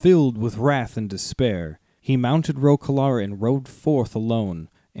Filled with wrath and despair, he mounted Roquelaure and rode forth alone,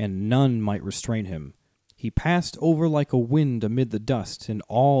 and none might restrain him. He passed over like a wind amid the dust, and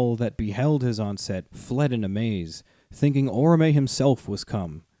all that beheld his onset fled in amaze, thinking Orome himself was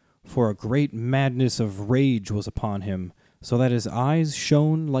come. For a great madness of rage was upon him, so that his eyes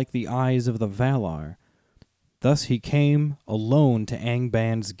shone like the eyes of the Valar. Thus he came alone to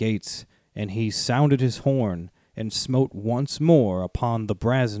Angband's gates, and he sounded his horn, and smote once more upon the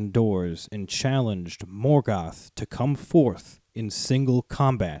brazen doors, and challenged Morgoth to come forth in single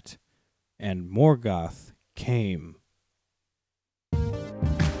combat. And Morgoth came.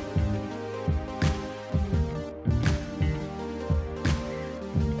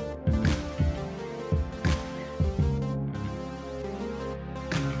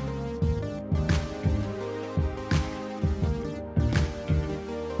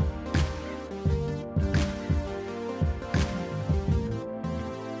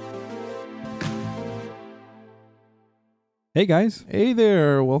 Hey guys, Hey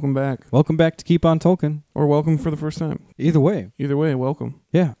there, welcome back. welcome back to Keep on Tolkien. Or welcome for the first time. Either way, Welcome.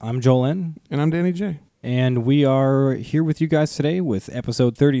 yeah, I'm Joel N., And I'm Danny J. and we are here with you guys today with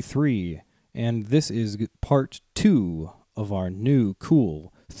episode 33, and this is part 2 of our new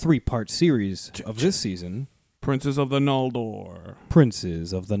cool 3-part series of this season, Princes of the Noldor.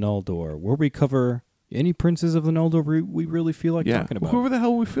 Princes of the Noldor, where we cover any Princes of the Noldor we really feel like talking about. Whoever the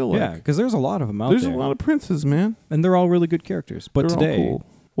hell we feel like. Yeah, because there's a lot of them out There's there. a lot of princes, man. And they're all really good characters. But They're today, all cool.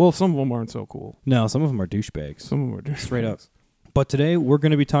 Well, some of them aren't so cool. no, some of them are douchebags. Some of them are just Straight up. But today, we're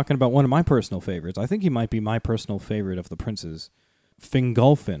going to be talking about one of my personal favorites. I think he might be my personal favorite of the princes.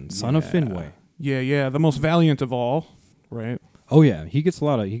 Fingolfin, son of Finwë. Yeah, the most valiant of all, right? Oh yeah, he gets a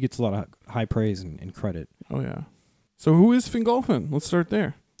lot of high praise and credit. Oh yeah. So who is Fingolfin? Let's start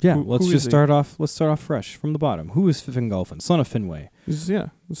there. Yeah, Who let's is just he? start off fresh from the bottom. Who is Fingolfin, son of Finwë?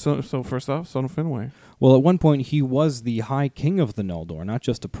 So first off, son of Finwë. Well, at one point he was the High King of the Noldor, not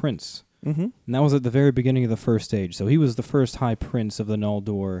just a prince. Mm-hmm. And that was at the very beginning of the First Age. So he was the first High Prince of the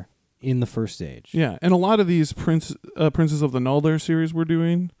Noldor in the First Age. Yeah, and a lot of these Princes of the Noldor series we're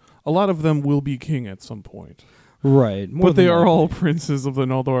doing, a lot of them will be king at some point. Right. But they are all princes of the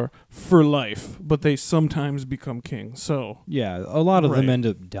Noldor for life, but they sometimes become king. So, Yeah, a lot of them Right. end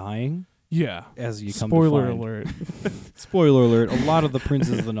up dying, yeah. as you come Spoiler to find. alert. Spoiler alert, a lot of the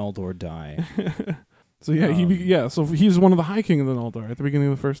princes of the Noldor die. So yeah, so he's one of the High King of the Noldor at the beginning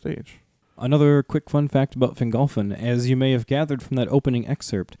of the First Age. Another quick fun fact about Fingolfin, as you may have gathered from that opening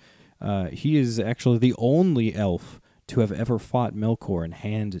excerpt, he is actually the only elf to have ever fought Melkor in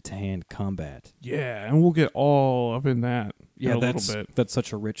hand-to-hand combat. Yeah, and we'll get all up in that in a little bit. That's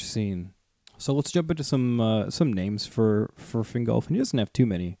such a rich scene. So let's jump into some names for Fingolfin. He doesn't have too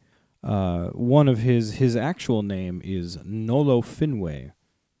many. One of his actual name is Nolo Finwë.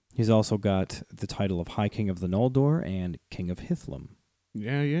 He's also got the title of High King of the Noldor and King of Hithlum.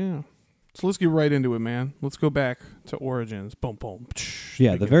 Yeah. So let's get right into it, man. Let's go back to origins. Boom, boom.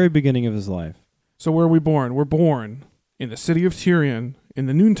 Yeah, the very beginning of his life. So where are we born? We're born in the city of Tirion, in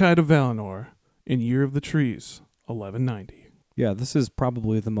the noontide of Valinor, in Year of the Trees, 1190. Yeah, this is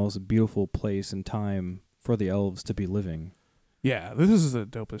probably the most beautiful place and time for the elves to be living. Yeah, this is the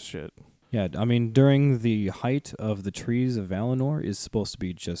dopest shit. Yeah, I mean, during the height of the trees of Valinor is supposed to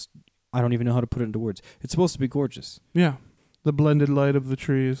be just, I don't even know how to put it into words. It's supposed to be gorgeous. Yeah, the blended light of the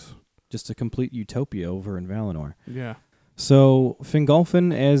trees. Just a complete utopia over in Valinor. Yeah. So,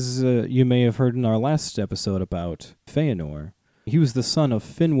 Fingolfin, as you may have heard in our last episode about Feanor, he was the son of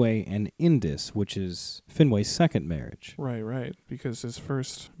Finwë and Indis, which is Finwë's second marriage. Right. Because his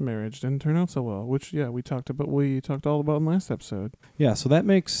first marriage didn't turn out so well, which, yeah, we talked all about in last episode. Yeah, so that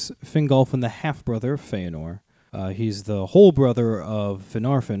makes Fingolfin the half-brother of Feanor. He's the whole brother of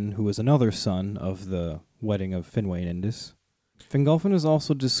Finarfin, who is another son of the wedding of Finwë and Indis. Fingolfin is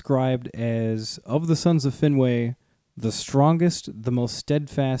also described as, of the sons of Finwë, the strongest, the most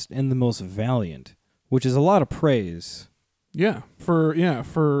steadfast, and the most valiant, which is a lot of praise. Yeah,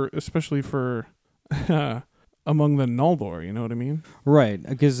 especially for among the Noldor, you know what I mean? Right,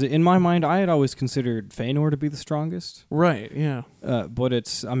 because in my mind, I had always considered Feanor to be the strongest. Right, yeah. But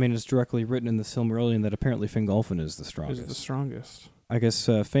it's directly written in the Silmarillion that apparently Fingolfin is the Is strongest. the strongest. I guess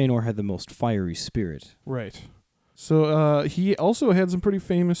Feanor had the most fiery spirit. Right. So he also had some pretty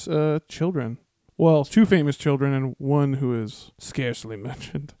famous children. Well, 2 famous children and one who is scarcely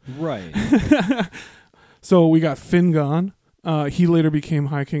mentioned. Right. So we got Fingon. He later became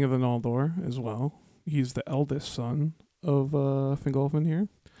High King of the Noldor as well. He's the eldest son of Fingolfin here.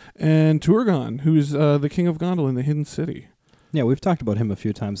 And Turgon, who's the King of Gondolin, the Hidden City. Yeah, we've talked about him a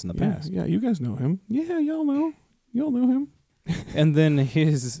few times in the past. Yeah, you guys know him. Yeah, y'all know him. And then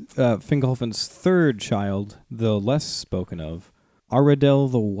his Fingolfin's third child, the less spoken of,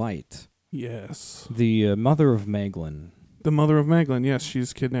 Aradel the White, Yes. the mother of Maglin. The mother of Maglin, yes,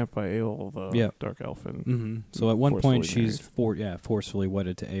 she's kidnapped by Eol, the Yep. Dark Elfin. Mm-hmm. So at one point Forcefully she's forcefully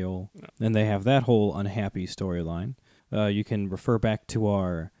wedded to Eol, Yeah. and they have that whole unhappy storyline. You can refer back to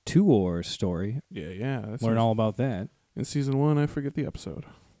our Tuor story, Yeah. That's learn all about that. in season 1, I forget the episode.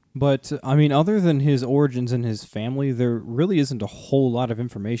 But, I mean, other than his origins and his family, there really isn't a whole lot of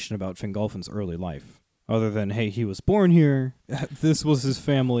information about Fingolfin's early life. Other than, hey, he was born here, this was his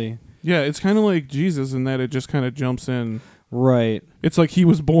family. Yeah, it's kind of like Jesus in that it just kind of jumps in. Right. It's like he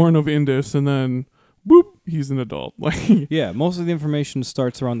was born of Indus and then, boop, he's an adult. Like, Yeah, most of the information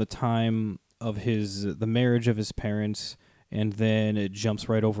starts around the time of the marriage of his parents, and then it jumps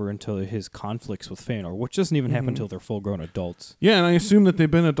right over into his conflicts with Fëanor, which doesn't even happen Mhm. until they're full-grown adults. yeah, and I assume that they've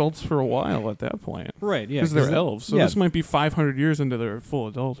been adults for a while at that point. Right, yeah. Because they're elves. So yeah. this might be 500 years into their full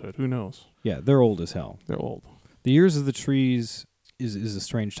adulthood. Who knows? Yeah, they're old as hell. They're old. The Years of the Trees is a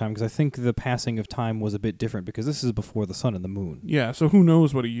strange time, because I think the passing of time was a bit different, because this is before the sun and the moon. Yeah, so who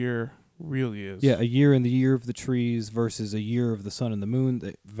knows what a year really is. Yeah, a year in the Year of the Trees versus a year of the sun and the moon,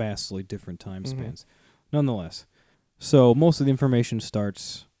 vastly different time spans. Nonetheless, so most of the information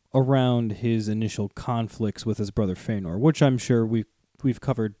starts around his initial conflicts with his brother Fëanor, which I'm sure we've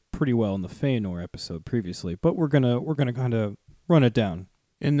covered pretty well in the Fëanor episode previously, but we're gonna kind of run it down.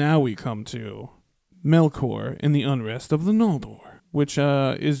 And now we come to Melkor and the Unrest of the Noldor, which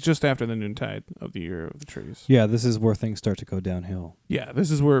is just after the noontide of the Year of the Trees. Yeah, this is where things start to go downhill. Yeah, this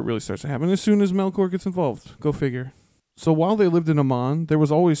is where it really starts to happen as soon as Melkor gets involved. Go figure. So while they lived in Aman, there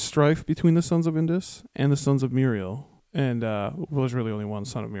was always strife between the sons of Indus and the sons of Miriel. And there's really only one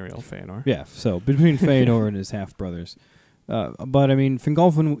son of Miriel, Fëanor. Yeah, so between Fëanor and his half-brothers. But, I mean,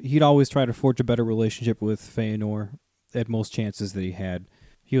 Fingolfin, he'd always try to forge a better relationship with Fëanor at most chances that he had.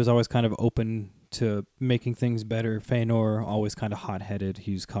 He was always kind of open to making things better. Fëanor, always kind of hot-headed.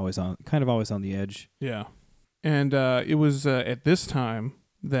 He's always on the edge. Yeah. And it was at this time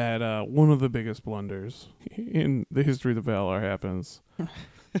that one of the biggest blunders in the history of the Valar happens.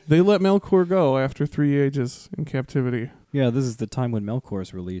 They let Melkor go after 3 ages in captivity. Yeah, this is the time when Melkor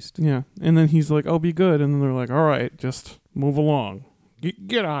is released. Yeah. And then he's like, I'll be good. And then they're like, all right, just move along.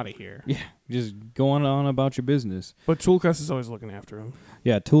 Get out of here. Yeah, just go on about your business. But Tulkas is always looking after him.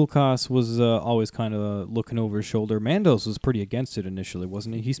 Yeah, Tulkas was always kind of looking over his shoulder. Mandos was pretty against it initially,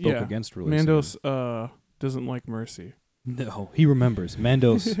 wasn't he? He spoke against releasing Mandos doesn't like mercy. No, he remembers.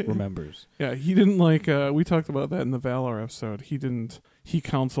 Mandos remembers. Yeah, he didn't like, we talked about that in the Valar episode. He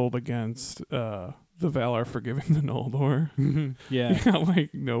counseled against the Valar forgiving the Noldor. Yeah.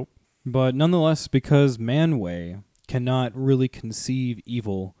 Like, nope. But nonetheless, because Manwë cannot really conceive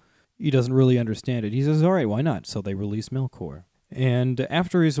evil, he doesn't really understand it. He says, all right, why not? So they release Melkor. And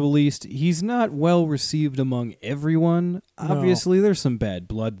after he's released, he's not well received among everyone. No. Obviously, there's some bad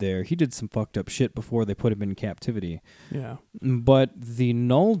blood there. He did some fucked up shit before they put him in captivity. Yeah. But the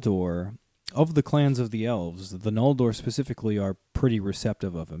Noldor, of the clans of the elves, the Noldor specifically are pretty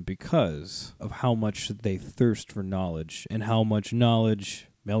receptive of him because of how much they thirst for knowledge and how much knowledge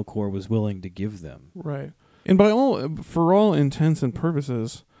Melkor was willing to give them. Right. And for all intents and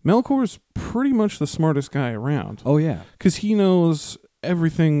purposes, Melkor's pretty much the smartest guy around. Oh, yeah. Because he knows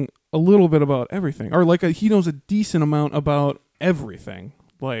everything, a little bit about everything. Or he knows a decent amount about everything.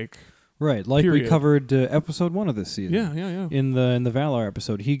 Like, Right, like period. we covered episode 1 of this season. Yeah. In the Valar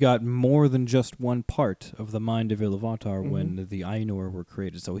episode, he got more than just one part of the mind of Iluvatar when the Ainur were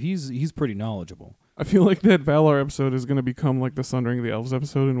created. So he's pretty knowledgeable. I feel like that Valar episode is going to become like the Sundering of the Elves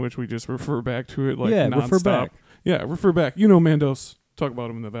episode in which we just refer back to it like nonstop. Refer back. Yeah, refer back. You know Mandos. Talk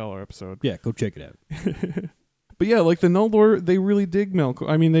about him in the Valar episode. Yeah, go check it out. But yeah, like the Noldor, they really dig Melkor.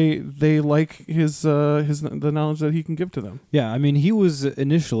 I mean, they like the knowledge that he can give to them. Yeah, I mean, he was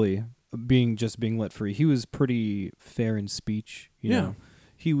initially being let free. He was pretty fair in speech. You know?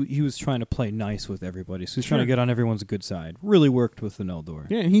 He was trying to play nice with everybody. So he was trying to get on everyone's good side. Really worked with the Noldor.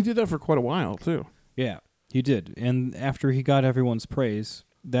 Yeah, and he did that for quite a while too. Yeah, he did. And after he got everyone's praise,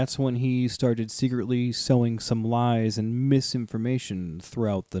 that's when he started secretly sowing some lies and misinformation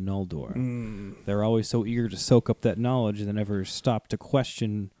throughout the Noldor. They're always so eager to soak up that knowledge and they never stop to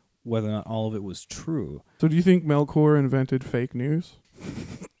question whether or not all of it was true. So do you think Melkor invented fake news?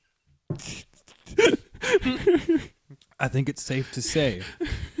 I think it's safe to say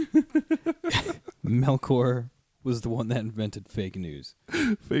Melkor was the one that invented fake news.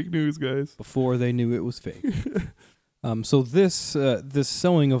 Fake news, guys. Before they knew it was fake. So this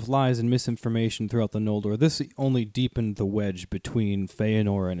sowing of lies and misinformation throughout the Noldor, this only deepened the wedge between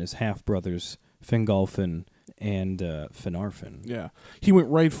Fëanor and his half-brothers, Fingolfin and Finarfin. Yeah. He went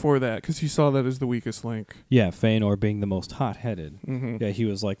right for that because he saw that as the weakest link. Yeah, Feanor being the most hot-headed. Mm-hmm. Yeah, he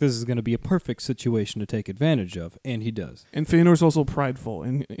was like, this is going to be a perfect situation to take advantage of, and he does. And Feanor's also prideful,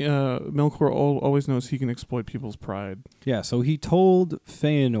 and Melkor always knows he can exploit people's pride. Yeah, so he told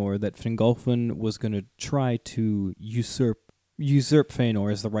Feanor that Fingolfin was going to try to usurp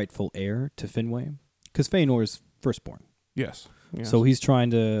Feanor as the rightful heir to Finwë, because Feanor is firstborn. Yes. So he's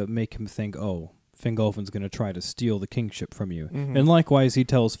trying to make him think, oh, Fingolfin's going to try to steal the kingship from you. Mm-hmm. And likewise, he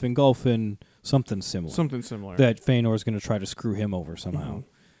tells Fingolfin something similar. That Feanor's going to try to screw him over somehow. Mm-hmm.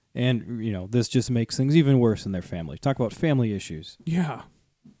 And, this just makes things even worse in their family. Talk about family issues. Yeah.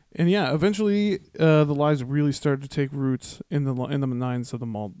 And yeah, eventually the lies really started to take roots in the minds of the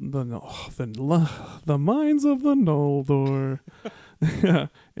minds of the Noldor.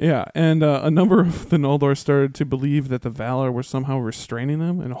 Yeah, and a number of the Noldor started to believe that the Valar were somehow restraining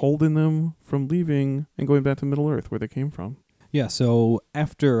them and holding them from leaving and going back to Middle-earth, where they came from. Yeah, so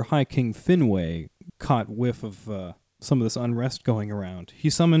after High King Finwë caught whiff of some of this unrest going around, he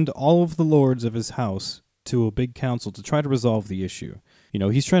summoned all of the lords of his house to a big council to try to resolve the issue.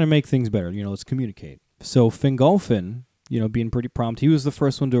 He's trying to make things better. Let's communicate. So Fingolfin, being pretty prompt, he was the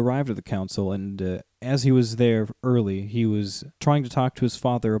first one to arrive at the council, and as he was there early, he was trying to talk to his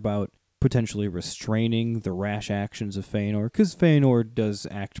father about potentially restraining the rash actions of Feanor, because Feanor does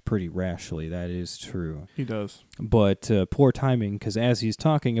act pretty rashly, that is true. He does. But poor timing, because as he's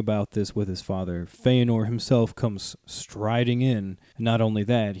talking about this with his father, Feanor himself comes striding in. And not only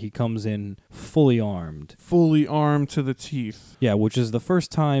that, he comes in fully armed. Fully armed to the teeth. Yeah, which is the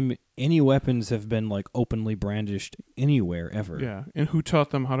first time any weapons have been openly brandished anywhere ever. Yeah, and who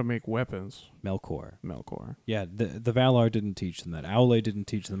taught them how to make weapons? Melkor. Yeah, the Valar didn't teach them that. Aule didn't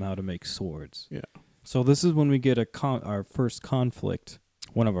teach them how to make swords. Yeah. So this is when we get our first conflict,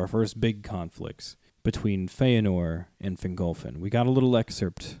 one of our first big conflicts between Feanor and Fingolfin. We got a little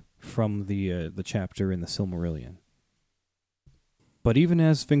excerpt from the chapter in the Silmarillion. But even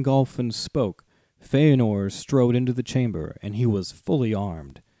as Fingolfin spoke, Feanor strode into the chamber, and he was fully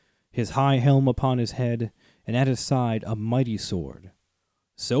armed, his high helm upon his head, and at his side a mighty sword.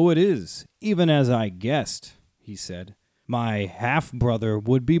 "So it is, even as I guessed," he said. "My half-brother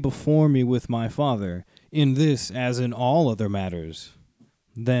would be before me with my father, in this as in all other matters."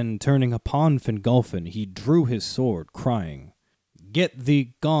 Then, turning upon Fingolfin, he drew his sword, crying, "Get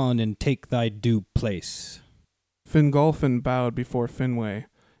thee gone and take thy due place." Fingolfin bowed before Finwë,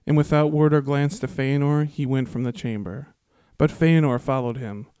 and without word or glance to Feanor, he went from the chamber. But Feanor followed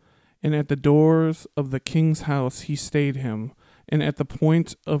him, and at the doors of the king's house he stayed him, and at the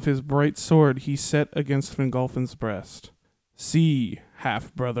point of his bright sword he set against Fingolfin's breast. "See,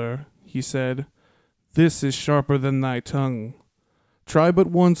 half-brother," he said, "this is sharper than thy tongue. Try but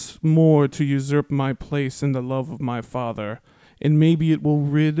once more to usurp my place in the love of my father, and maybe it will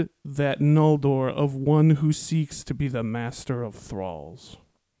rid that Noldor of one who seeks to be the master of thralls."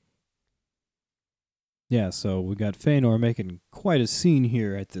 Yeah, so we got Feanor making quite a scene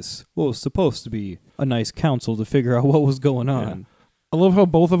here at this, what was supposed to be a nice council to figure out what was going on. Yeah. I love how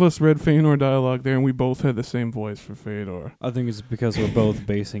both of us read Feanor dialogue there, and we both had the same voice for Feanor. I think it's because we're both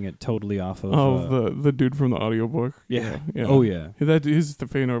basing it totally off of... the dude from the audiobook. Yeah. Oh, yeah. That is the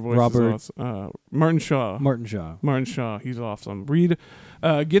Feanor voice. Robert... Awesome. Martin Shaw. Martin Shaw. He's awesome. Read...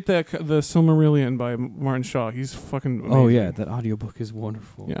 get the Silmarillion by Martin Shaw. He's fucking amazing. Oh, yeah. That audiobook is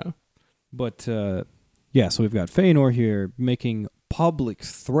wonderful. Yeah. But, yeah, so we've got Feanor here making public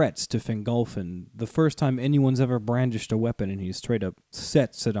threats to Fingolfin. The first time anyone's ever brandished a weapon, and he straight up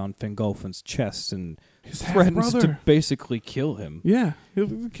sets it on Fingolfin's chest and threatens to basically kill him. Yeah,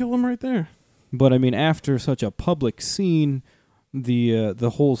 he'll kill him right there. But, I mean, after such a public scene,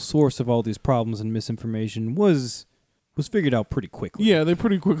 the whole source of all these problems and misinformation was figured out pretty quickly. Yeah, they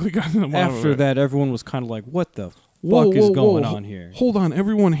pretty quickly got them out of it. After that, everyone was kind of like, what the fuck is going on here? Hold on,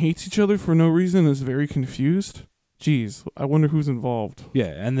 everyone hates each other for no reason and is very confused? Jeez, I wonder who's involved.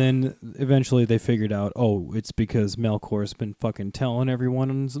 Yeah, and then eventually they figured out, oh, it's because Melkor's been fucking telling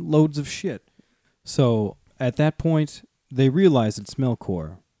everyone loads of shit. So, at that point, they realize it's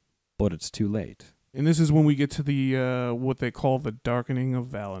Melkor, but it's too late. And this is when we get to the, what they call the Darkening of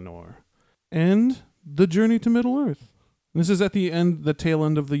Valinor. And the journey to Middle-earth. This is at the tail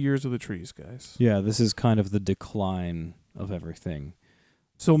end of the Years of the Trees, guys. Yeah, this is kind of the decline of everything.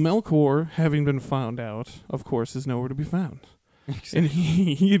 So Melkor, having been found out, of course, is nowhere to be found. Exactly. And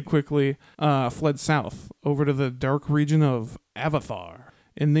he had quickly fled south over to the dark region of Avathar.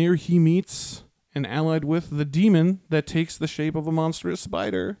 And there he meets and allied with the demon that takes the shape of a monstrous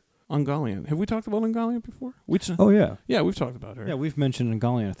spider, Ungoliant. Have we talked about Ungoliant before? Oh, yeah. Yeah, we've talked about her. Yeah, we've mentioned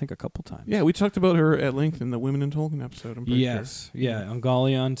Ungoliant, I think, a couple times. Yeah, we talked about her at length in the Women in Tolkien episode, I'm pretty sure. Yeah,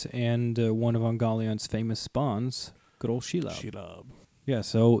 Ungoliant and one of Ungoliant's famous spawns, good old Shelob. Shelob. Yeah,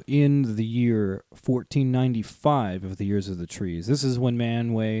 so in the year 1495 of the Years of the Trees, this is when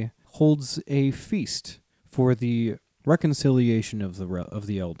Manwë holds a feast for the reconciliation of the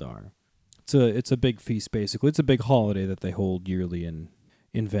Eldar. It's a big feast, basically. It's a big holiday that they hold yearly in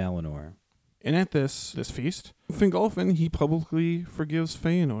Valinor. And at this feast, Fingolfin, he publicly forgives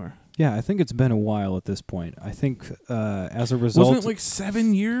Feanor. Yeah, I think it's been a while at this point. I think as a result... Wasn't it like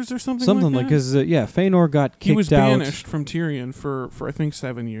 7 years or something Something like that? Because, Feanor got kicked out. He was banished from Tyrion for I think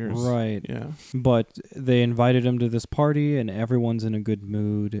 7 years. Right. Yeah. But they invited him to this party, and everyone's in a good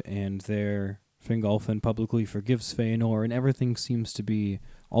mood, and there Fingolfin publicly forgives Feanor, and everything seems to be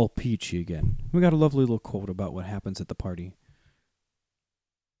all peachy again. We got a lovely little quote about what happens at the party.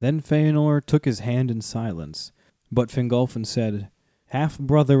 Then Feanor took his hand in silence, but Fingolfin said,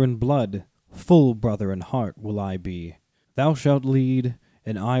 "Half-brother in blood, full brother in heart will I be. Thou shalt lead,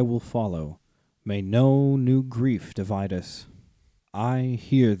 and I will follow. May no new grief divide us." "I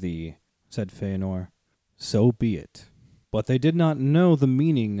hear thee," said Feanor. "So be it." But they did not know the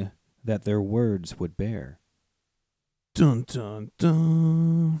meaning that their words would bear. Dun, dun,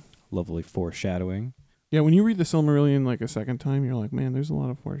 dun. Lovely foreshadowing. Yeah, when you read the Silmarillion like a second time, you're like, man, there's a lot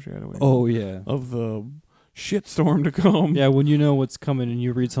of foreshadowing. Oh, yeah. Of the shitstorm to come. Yeah, when you know what's coming and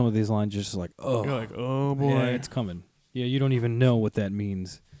you read some of these lines, you're just like, oh. You're like, oh, boy. Yeah, it's coming. Yeah, you don't even know what that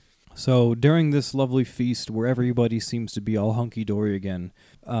means. So during this lovely feast where everybody seems to be all hunky-dory again,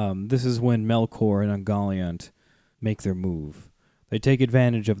 this is when Melkor and Ungoliant make their move. They take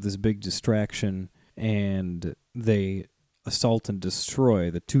advantage of this big distraction, and they assault and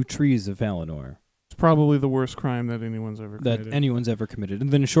destroy the 2 trees of Valinor. It's probably the worst crime that anyone's ever committed. And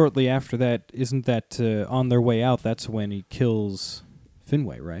then shortly after that, isn't that on their way out, that's when he kills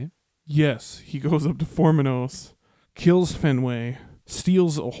Finwë, right? Yes, he goes up to Formenos, kills Finwë,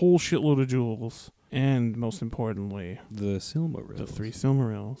 steals a whole shitload of jewels, and most importantly, the Silmarils. The 3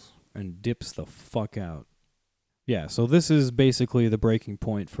 Silmarils. And dips the fuck out. Yeah, so this is basically the breaking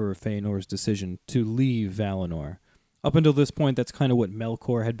point for Feanor's decision to leave Valinor. Up until this point, that's kind of what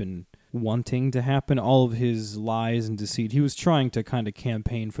Melkor had been wanting to happen. All of his lies and deceit. He was trying to kind of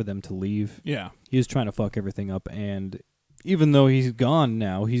campaign for them to leave. Yeah. He was trying to fuck everything up, and even though he's gone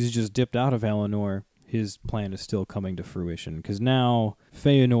now, he's just dipped out of Valinor, his plan is still coming to fruition. Because now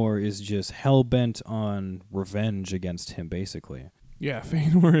Feanor is just hell-bent on revenge against him, basically. Yeah,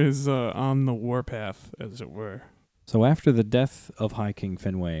 Feanor is on the warpath, as it were. So after the death of High King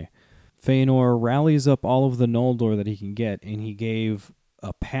Finwë, Feanor rallies up all of the Noldor that he can get, and he gave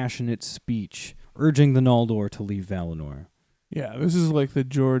a passionate speech urging the Noldor to leave Valinor. Yeah, this is like the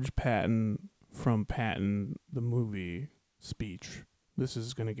George Patton from Patton, the movie, speech. This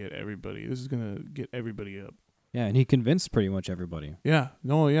is going to get everybody. This is going to get everybody up. Yeah, and he convinced pretty much everybody. Yeah,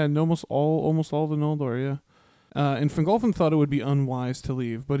 almost all the Noldor, yeah. And Fingolfin thought it would be unwise to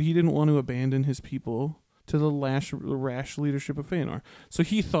leave, but he didn't want to abandon his people to the rash leadership of Feanor. So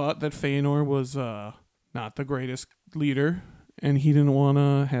he thought that Feanor was not the greatest leader, and he didn't want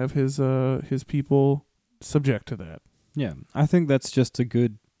to have his people subject to that. Yeah, I think that's just a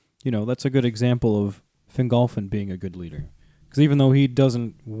good, that's a good example of Fingolfin being a good leader. Because even though he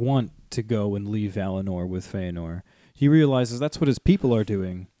doesn't want to go and leave Valinor with Feanor, he realizes that's what his people are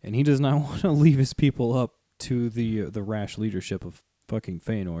doing, and he does not want to leave his people up to the rash leadership of fucking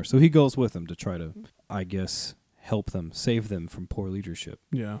Feanor. So he goes with them to try to, I guess, help them, save them from poor leadership.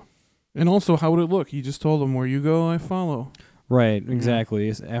 Yeah. And also, how would it look? He just told them, where you go, I follow. Right, exactly.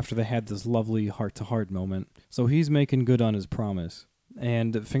 Yeah. After they had this lovely heart-to-heart moment. So he's making good on his promise.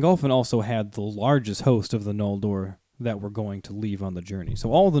 And Fingolfin also had the largest host of the Noldor that were going to leave on the journey.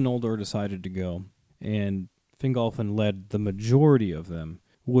 So all the Noldor decided to go, and Fingolfin led the majority of them,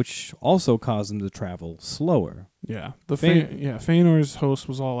 which also caused them to travel slower. Yeah. Feanor's host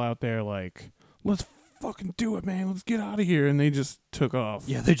was all out there like, let's fucking do it, man. Let's get out of here. And they just took off.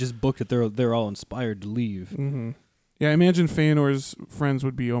 Yeah, they just booked it. They're all inspired to leave. Mm-hmm. Yeah, I imagine Feanor's friends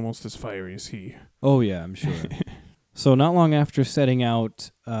would be almost as fiery as he. Oh, yeah, I'm sure. So not long after setting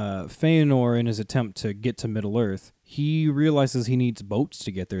out, Feanor, in his attempt to get to Middle-earth, he realizes he needs boats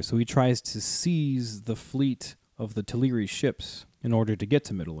to get there, so he tries to seize the fleet of the Teleri ships in order to get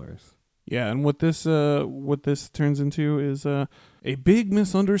to Middle-earth. Yeah, and what this turns into is a big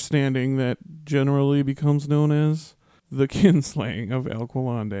misunderstanding that generally becomes known as the kinslaying of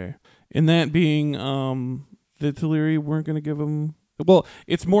Alqualande. And that being the Teleri weren't going to give him... Well,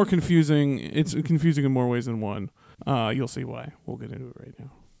 it's more confusing. It's confusing in more ways than one. You'll see why. We'll get into it right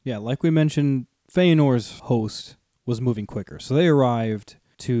now. Yeah, like we mentioned, Feanor's host was moving quicker, so they arrived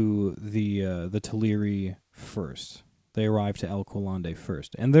to the Teleri first. They arrived to Alquilande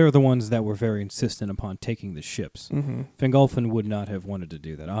first, and they're the ones that were very insistent upon taking the ships. Mm-hmm. Fingolfin would not have wanted to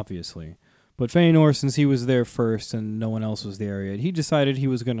do that, obviously. But Feanor, since he was there first and no one else was there yet, he decided he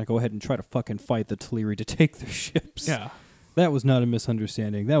was going to go ahead and try to fucking fight the Teleri to take their ships. Yeah. That was not a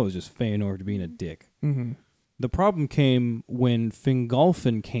misunderstanding. That was just Feanor being a dick. Mm-hmm. The problem came when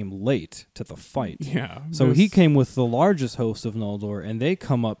Fingolfin came late to the fight. Yeah. So he came with the largest host of Noldor, and they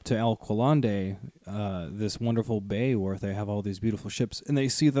come up to Alquilande, this wonderful bay where they have all these beautiful ships, and they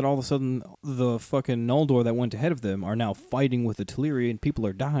see that all of a sudden the fucking Noldor that went ahead of them are now fighting with the Teleri, and people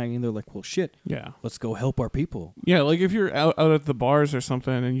are dying, and they're like, well, shit, Yeah. let's go help our people. Yeah, like if you're out at the bars or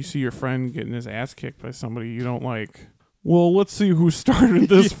something and you see your friend getting his ass kicked by somebody, you don't like, well, let's see who started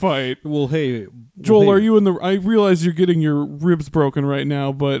this fight. Well, hey... Joel, hey, are you in the... I realize you're getting your ribs broken right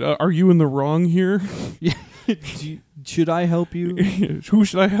now, but are you in the wrong here? Should I help you? Who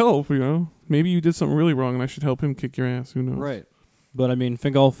should I help, you know? Maybe you did something really wrong and I should help him kick your ass. Who knows? Right. But, I mean,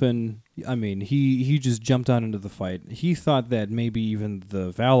 Fingolfin, he just jumped out into the fight. He thought that maybe even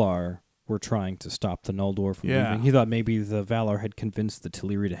the Valar were trying to stop the Noldor from leaving. He thought maybe the Valar had convinced the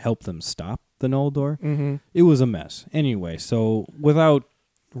Teleri to help them stop the Noldor. Mm-hmm. It was a mess. Anyway, so without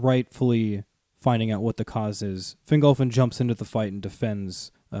rightfully finding out what the cause is, Fingolfin jumps into the fight and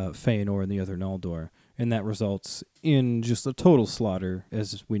defends Feanor and the other Noldor. And that results in just a total slaughter,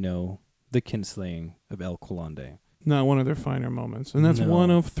 as we know, the kinslaying of Alquilande. Not one of their finer moments. And that's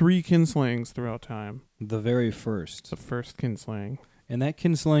one of 3 kinslayings throughout time. The very first. The first kinslaying. And that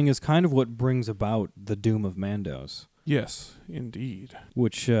kinslaying is kind of what brings about the doom of Mandos. Yes, indeed.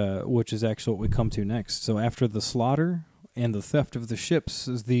 Which is actually what we come to next. So after the slaughter and the theft of the ships,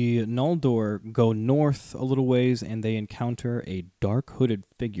 the Noldor go north a little ways and they encounter a dark hooded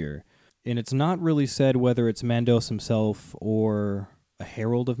figure. And it's not really said whether it's Mandos himself or a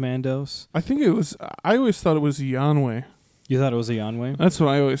herald of Mandos. I think it was... I always thought it was Yanwe. You thought it was a Yanwe? That's what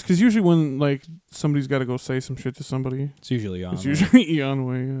I always... Because usually when, like, somebody's got to go say some shit to somebody... It's usually Yanwe. It's usually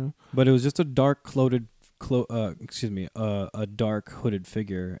Yanwe, yeah. But it was just a dark a dark hooded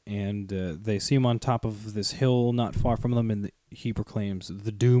figure, and they see him on top of this hill not far from them, and he proclaims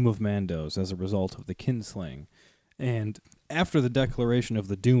the doom of Mandos as a result of the kinslaying. And after the declaration of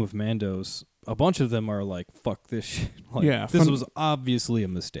the doom of Mandos, a bunch of them are like, fuck this shit. Like, this was obviously a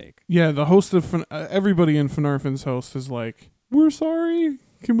mistake. Yeah, the host of... everybody in Finarfin's host is like, we're sorry,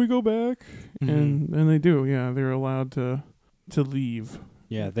 can we go back? Mm-hmm. And they do, yeah. They're allowed to leave.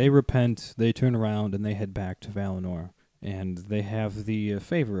 Yeah, they repent, they turn around, and they head back to Valinor. And they have the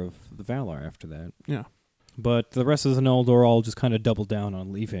favor of the Valar after that. Yeah. But the rest of the Noldor all just kind of double down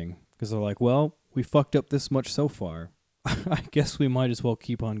on leaving. Because they're like, well, we fucked up this much so far. I guess we might as well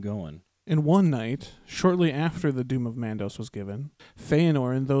keep on going. And one night, shortly after the doom of Mandos was given,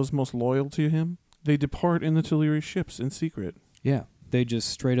 Feanor and those most loyal to him, they depart in the Teleri ships in secret. Yeah, they just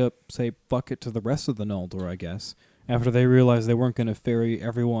straight up say fuck it to the rest of the Noldor, I guess. After they realized they weren't going to ferry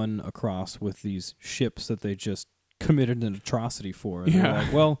everyone across with these ships that they just committed an atrocity for. And they're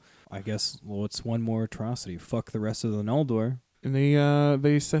like, well, I guess it's one more atrocity. Fuck the rest of the Noldor. And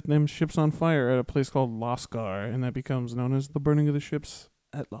they set them ships on fire at a place called Losgar, and that becomes known as the burning of the ships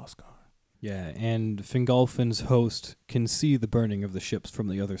at Losgar. Yeah, and Fingolfin's host can see the burning of the ships from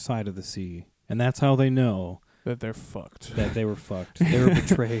the other side of the sea, and that's how they know that they're fucked. That they were fucked. They were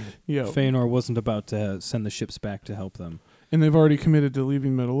betrayed. Yep. Feanor wasn't about to send the ships back to help them. And they've already committed to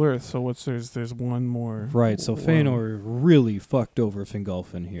leaving Middle-earth, so there's one more. Right, so Feanor really fucked over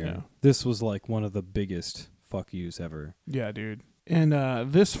Fingolfin here. Yeah. This was like one of the biggest fuck yous ever. Yeah, dude. And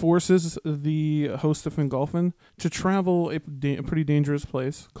this forces the host of Fingolfin to travel a pretty dangerous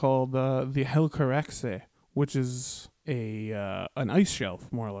place called the Helcaraxe, which is an ice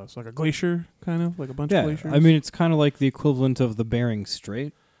shelf, more or less, like a glacier, kind of, like a bunch of glaciers. I mean, it's kind of like the equivalent of the Bering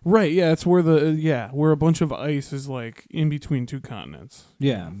Strait. Right, yeah, it's where where a bunch of ice is like in between 2 continents.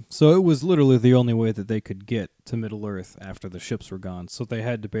 Yeah, so it was literally the only way that they could get to Middle-earth after the ships were gone. So they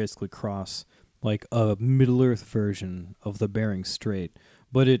had to basically cross like a Middle-earth version of the Bering Strait.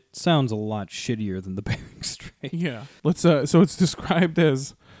 But it sounds a lot shittier than the Bering Strait. Yeah. So it's described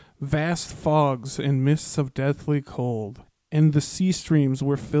as vast fogs and mists of deathly cold, and the sea streams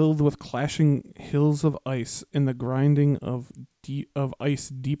were filled with clashing hills of ice and the grinding of ice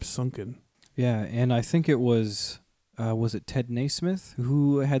deep sunken. Yeah, and I think it was it Ted Naismith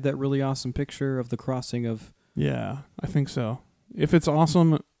who had that really awesome picture of the crossing of... Yeah, I think so. If it's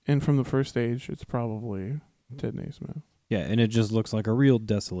awesome and from the first age, it's probably Ted Naismith. Yeah, and it just looks like a real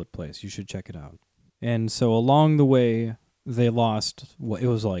desolate place. You should check it out. And so along the way, they lost what it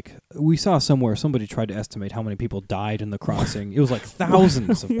was like. We saw somewhere somebody tried to estimate how many people died in the crossing. It was like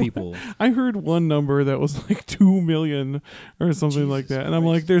thousands of people. I heard one number that was like 2 million or something like Jesus that, and I'm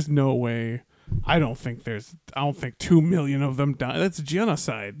like, Christ. there's no way. I don't think 2 million of them died. That's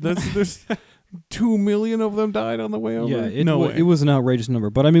genocide. There's 2 million of them died on the way over. Yeah, way. it was an outrageous number.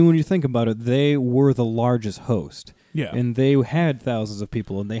 But I mean, when you think about it, they were the largest host. Yeah. And they had thousands of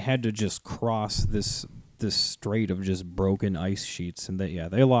people, and they had to just cross this strait of just broken ice sheets, and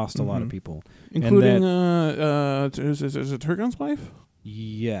they lost a lot of people, including is it Turgon's wife?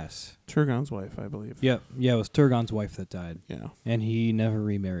 Yes, Turgon's wife, I believe. yeah, it was Turgon's wife that died, Yeah, and he never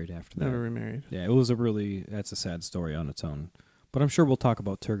remarried after that. never remarried. Yeah, it was that's a sad story on its own, but I'm sure we'll talk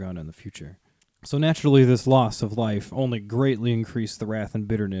about Turgon in the future. So naturally, this loss of life only greatly increased the wrath and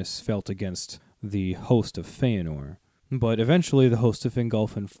bitterness felt against the host of Feanor. But eventually, the host of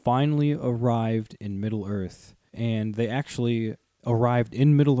Fingolfin finally arrived in Middle-earth, and they actually arrived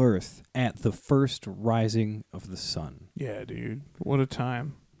in Middle-earth at the first rising of the sun. Yeah, dude, what a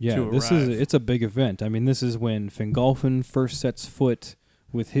time. Yeah, to this arrive. it's a big event. I mean, this is when Fingolfin first sets foot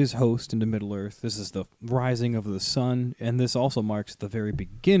with his host into Middle-earth. This is the rising of the sun, and this also marks the very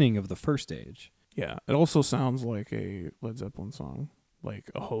beginning of the First Age. Yeah, it also sounds like a Led Zeppelin song.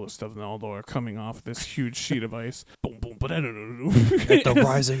 Like a host of Noldor coming off this huge sheet of ice. Boom, boom, At the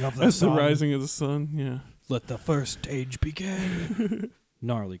rising of the That's sun. the rising of the sun, yeah. Let the first age begin.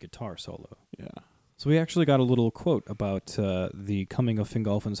 Gnarly guitar solo. Yeah. So we actually got a little quote about the coming of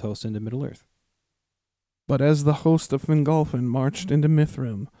Fingolfin's host into Middle-earth. But as the host of Fingolfin marched into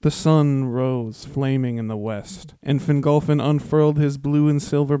Mithrim, the sun rose flaming in the west, and Fingolfin unfurled his blue and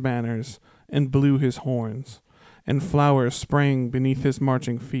silver banners, and blew his horns, and flowers sprang beneath his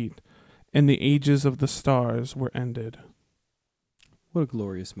marching feet, and the ages of the stars were ended. What a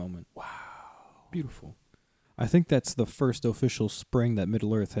glorious moment. Wow. Beautiful. I think that's the first official spring that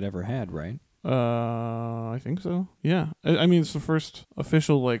Middle-earth had ever had, right? I think so. Yeah. I mean, it's the first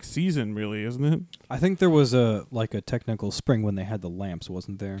official, season, really, isn't it? I think there was a technical spring when they had the lamps,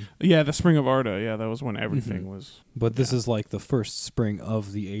 wasn't there? Yeah, the Spring of Arda. Yeah, that was when everything was... But this is like the first spring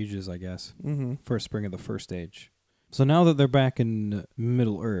of the ages, I guess. Mm-hmm. First spring of the First Age. So now that they're back in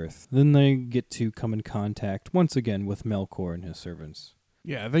Middle-earth, then they get to come in contact once again with Melkor and his servants.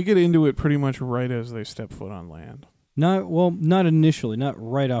 Yeah, they get into it pretty much right as they step foot on land. Not initially, not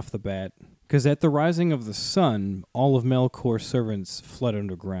right off the bat. Because at the rising of the sun, all of Melkor's servants fled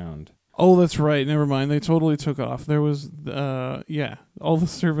underground. Oh, that's right. Never mind. They totally took off. There was, all the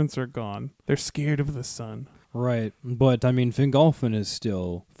servants are gone. They're scared of the sun. Right, but I mean, Fingolfin is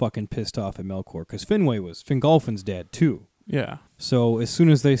still fucking pissed off at Melkor, because Fingolfin's dad too. Yeah. So as soon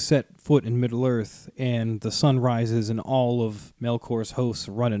as they set foot in Middle-earth and the sun rises and all of Melkor's hosts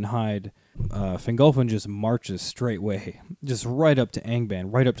run and hide, Fingolfin just marches straightway, just right up to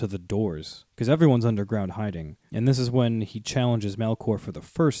Angband, right up to the doors, because everyone's underground hiding. And this is when he challenges Melkor for the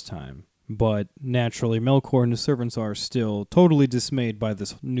first time. But naturally, Melkor and his servants are still totally dismayed by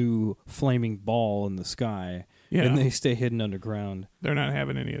this new flaming ball in the sky, Yeah. and they stay hidden underground. They're not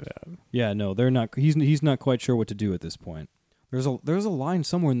having any of that. Yeah, no, they're not. He's not quite sure what to do at this point. There's a line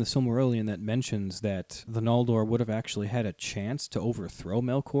somewhere in the Silmarillion that mentions that the Noldor would have actually had a chance to overthrow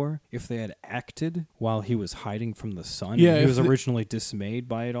Melkor if they had acted while he was hiding from the sun. Yeah, he if was the- originally dismayed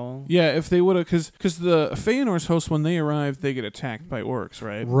by it all. Yeah, if they would have... Because the Feanor's hosts, when they arrive, they get attacked by orcs,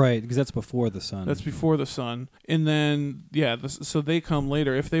 right? Right, because that's before the sun. That's before the sun. And then, so they come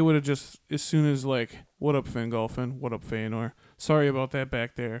later. If they would have just, as soon as, what up, Fingolfin? What up, Feanor? Sorry about that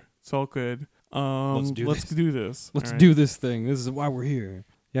back there. It's all good. Let's do this. Let's All right. do this thing. This is why we're here.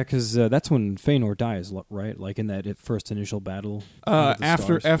 Yeah, because that's when Feanor dies, right? Like in that first initial battle. Under the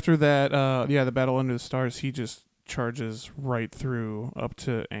stars. After that, the battle under the stars, he just charges right through up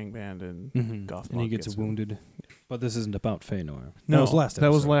to Angband and Gothmog and he gets him. wounded. But this isn't about Feanor. No, that was last episode.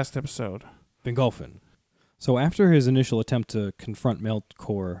 That was last episode. Fingolfin. So after his initial attempt to confront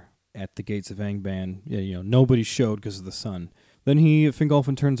Melkor at the gates of Angband, nobody showed because of the sun. Then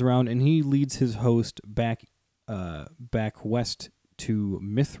Fingolfin turns around and he leads his host back west to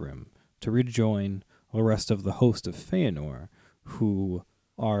Mithrim to rejoin the rest of the host of Feanor, who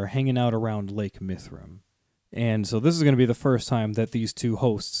are hanging out around Lake Mithrim. And so this is going to be the first time that these two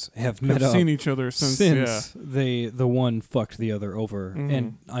hosts have met up. Seen each other since the one fucked the other over. Mhm.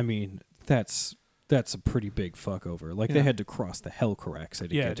 And I mean, that's a pretty big fuck over. Like, they had to cross the Helcarax to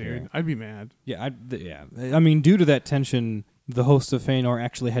get dude. here. I'd be mad. Yeah, I mean, due to that tension, the hosts of Feanor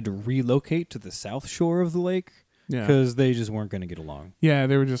actually had to relocate to the south shore of the lake Yeah. because they just weren't going to get along. Yeah,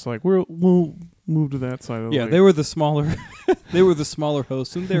 they were just like, we'll move to that side of the Yeah, lake. they were the smaller, they were the smaller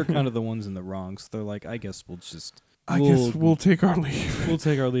hosts, and they're kind of the ones in the wrong. So they're like, I guess we'll just I guess we'll take our leave. We'll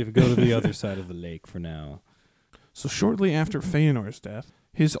take our leave and go to the other side of the lake for now. So shortly after Feanor's death,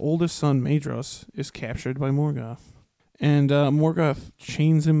 his oldest son Maedhros is captured by Morgoth. And Morgoth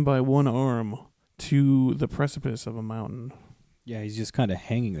chains him by one arm to the precipice of a mountain. Yeah, he's just kind of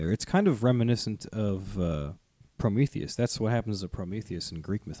hanging there. It's kind of reminiscent of Prometheus. That's what happens to Prometheus in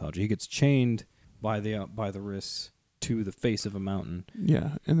Greek mythology. He gets chained by the wrists to the face of a mountain.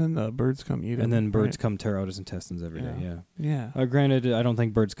 Yeah, and then the birds come eat him. And then birds come tear out his intestines every day. Yeah. Granted, I don't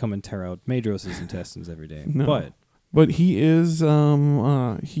think birds come and tear out Maedhros' intestines every day. No. But he is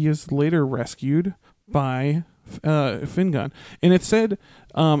later rescued by Fingon. And it said,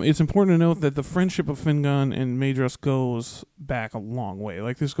 it's important to note that the friendship of Fingon and Maedhros goes back a long way.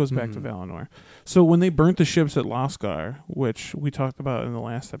 Like, this goes back to Valinor. So when they burnt the ships at Lothgar, which we talked about in the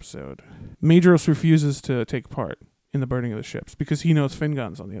last episode, Maedhros refuses to take part in the burning of the ships because he knows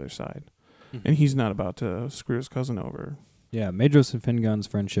Fingon's on the other side. And he's not about to screw his cousin over. Yeah, Maedhros and Fingon's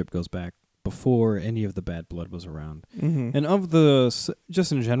friendship goes back before any of the bad blood was around. And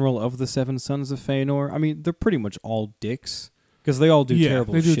just in general, of the seven sons of Feanor, I mean, they're pretty much all dicks because they all do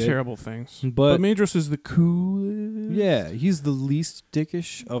terrible shit. Yeah, they do terrible things. But Maedhros is the coolest. Yeah, he's the least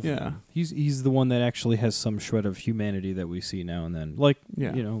dickish of them. He's the one that actually has some shred of humanity that we see now and then. Like,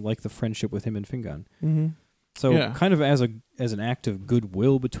 like the friendship with him and Fingon. So kind of as an act of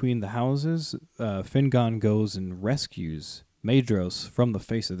goodwill between the houses, Fingon goes and rescues Maedhros from the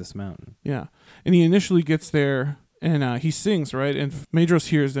face of this mountain. Yeah. And he initially gets there and he sings, right? And Maedhros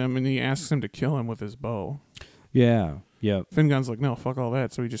hears them and he asks him to kill him with his bow. Yeah. Fingon's like, no, fuck all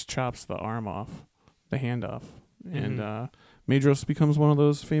that. So he just chops the arm off, the hand off. And Maedhros becomes one of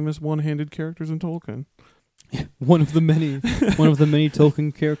those famous one-handed characters in Tolkien. One of the many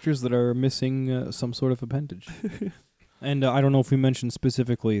Tolkien characters that are missing some sort of appendage. And I don't know if we mentioned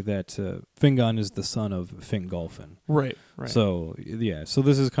specifically that Fingon is the son of Fingolfin. Right. So, so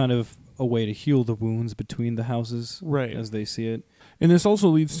this is kind of a way to heal the wounds between the houses as they see it. And this also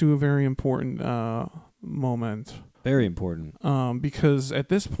leads to a very important moment. Very important. Because at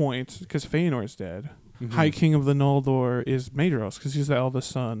this point, because Feanor's dead, High King of the Noldor is Maedhros, because he's the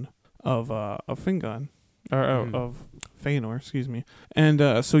eldest son of Fingon. Of Feanor, excuse me.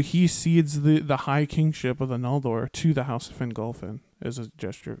 And so he cedes the high kingship of the Noldor to the House of Fingolfin as a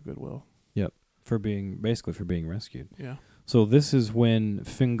gesture of goodwill. Yep, for being rescued. Yeah. So this is when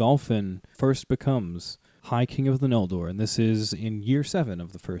Fingolfin first becomes High King of the Noldor, and this is in year 7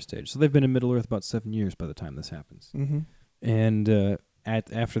 of the First Age. So they've been in Middle-earth about 7 years by the time this happens. And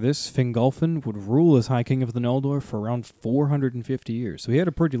after this, Fingolfin would rule as High King of the Noldor for around 450 years. So he had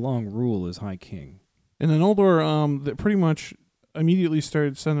a pretty long rule as High King. And the Noldor, that pretty much immediately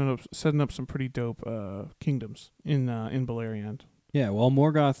started setting up some pretty dope kingdoms in Beleriand. Yeah, while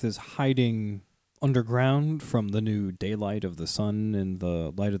Morgoth is hiding underground from the new daylight of the sun and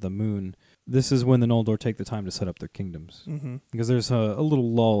the light of the moon, this is when the Noldor take the time to set up their kingdoms. Because there's a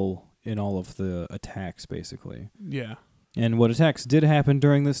little lull in all of the attacks, basically. Yeah. And what attacks did happen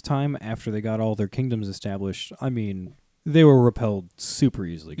during this time, after they got all their kingdoms established, I mean, they were repelled super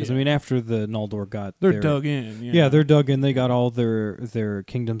easily. Because, I mean, after the Noldor got They're dug in. Yeah, they're dug in. They got all their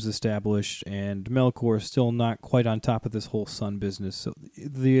kingdoms established, and Melkor is still not quite on top of this whole sun business. So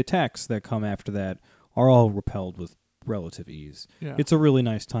the attacks that come after that are all repelled with relative ease. Yeah. It's a really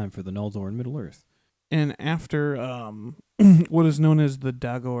nice time for the Noldor in Middle-earth. And after what is known as the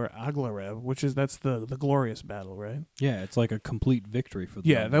Dagor Aglareb, that's the glorious battle, right? Yeah, it's like a complete victory for the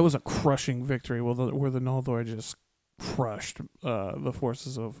Noldor. That was a crushing victory where the Noldor just crushed the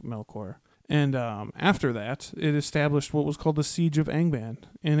forces of Melkor. And after that, it established what was called the Siege of Angband,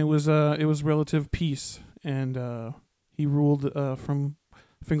 and it was relative peace. And he ruled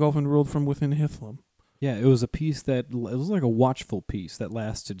Fingolfin ruled from within Hithlum. Yeah, it was a peace it was like a watchful peace that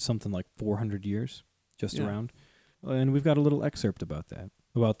lasted something like 400 years, around. And we've got a little excerpt about that.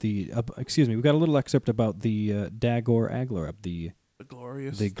 We've got a little excerpt about the Dagor Aglareb, the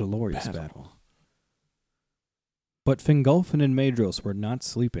glorious battle. But Fingolfin and Maedhros were not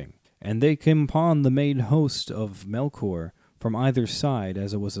sleeping, and they came upon the main host of Melkor from either side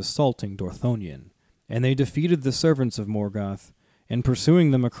as it was assaulting Dorthonion. And they defeated the servants of Morgoth, and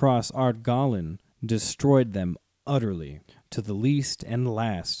pursuing them across Ardgallen, destroyed them utterly, to the least and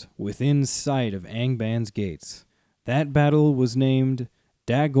last, within sight of Angband's gates. That battle was named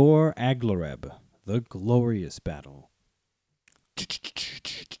Dagor Aglareb, the Glorious Battle.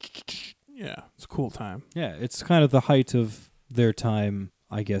 Yeah, it's a cool time. Yeah, it's kind of the height of their time,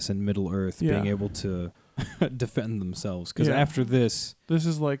 I guess, in Middle-earth, being able to defend themselves. Because after this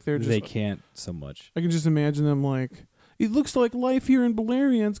is like they can't so much. I can just imagine them like, it looks like life here in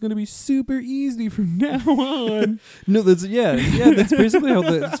Beleriand's going to be super easy from now on. No, that's that's basically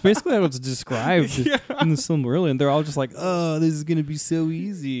how it's described in the Silmarillion. They're all just like, oh, this is gonna be so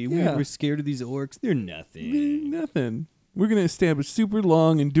easy. Yeah. We're scared of these orcs. They're nothing. Nothing. We're going to establish super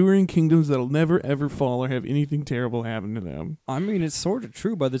long, enduring kingdoms that'll never, ever fall or have anything terrible happen to them. I mean, it's sort of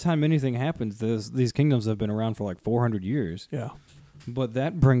true. By the time anything happens, these kingdoms have been around for like 400 years. Yeah. But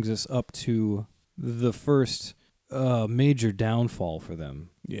that brings us up to the first major downfall for them.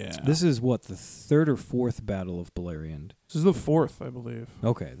 Yeah. This is what, the third or fourth battle of Beleriand? This is the fourth, I believe.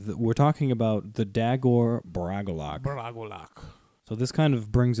 Okay, we're talking about the Dagor Bragolak. So this kind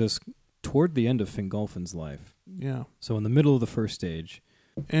of brings us toward the end of Fingolfin's life. Yeah. So in the middle of the first stage.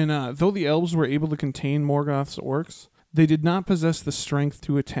 And though the elves were able to contain Morgoth's orcs, they did not possess the strength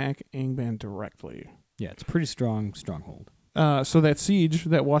to attack Angband directly. Yeah, it's a pretty strong stronghold. So that siege,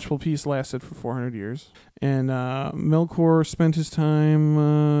 that watchful peace, lasted for 400 years. And Melkor spent his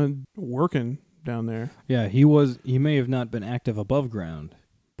time working down there. Yeah, he may have not been active above ground,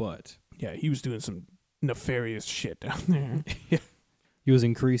 but... Yeah, he was doing some nefarious shit down there. Yeah. He was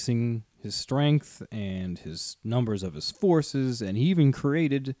increasing his strength and his numbers of his forces, and he even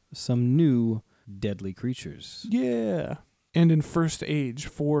created some new deadly creatures. Yeah. And in First Age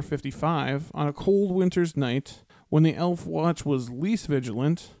 455, on a cold winter's night, when the elf watch was least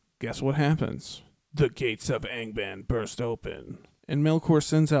vigilant, guess what happens? The gates of Angband burst open, and Melkor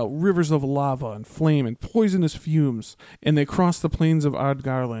sends out rivers of lava and flame and poisonous fumes, and they cross the plains of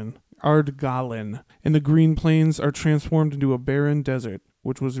Ardgalen, and the green plains are transformed into a barren desert,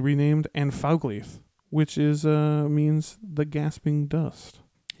 which was renamed Anfauglith, which means the gasping dust.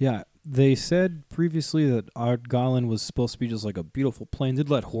 Yeah, they said previously that Ardgalen was supposed to be just like a beautiful plain. They'd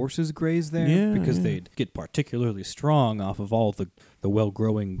let horses graze there because they'd get particularly strong off of all the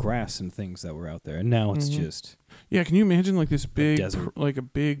well-growing grass and things that were out there. And now it's just... Yeah, can you imagine like this big, desert. like a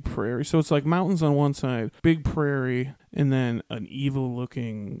big prairie? So it's like mountains on one side, big prairie, and then an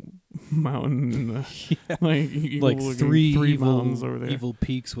evil-looking mountain, like three mountains over there. Evil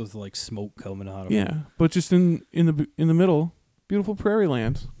peaks with like smoke coming out of them. Yeah, but just in the middle, beautiful prairie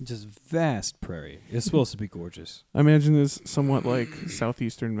land. Just vast prairie. It's supposed to be gorgeous. I imagine this somewhat like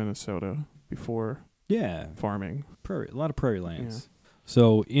southeastern Minnesota before farming. Prairie, a lot of prairie lands. Yeah.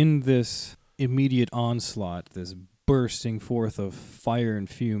 So in this immediate onslaught, this bursting forth of fire and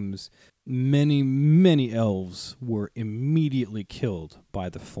fumes, many, many elves were immediately killed by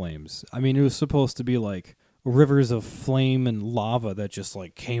the flames. I mean, it was supposed to be like rivers of flame and lava that just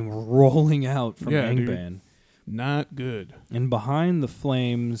like came rolling out from Angband. Not good. And behind the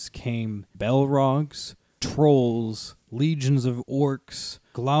flames came Balrogs, trolls, legions of orcs,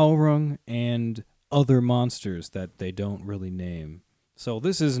 Glaurung, and other monsters that they don't really name. So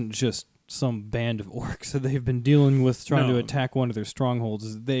this isn't just some band of orcs that they've been dealing with trying to attack one of their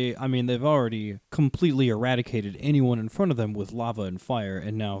strongholds. They've already completely eradicated anyone in front of them with lava and fire,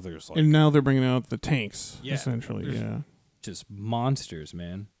 and now there's like... And now they're bringing out the tanks, essentially. Yeah. Just monsters,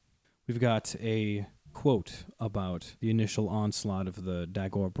 man. We've got a quote about the initial onslaught of the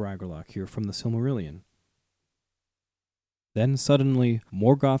Dagor Bragolak here from the Silmarillion. Then suddenly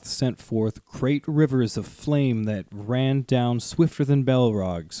Morgoth sent forth great rivers of flame that ran down swifter than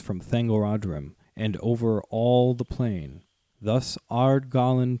Balrogs from Thangorodrim, and over all the plain. Thus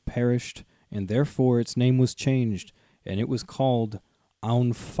Ardgalen perished, and therefore its name was changed, and it was called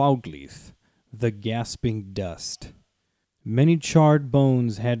Aunfauglith, the gasping dust. Many charred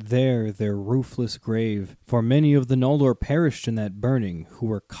bones had there their roofless grave, for many of the Noldor perished in that burning, who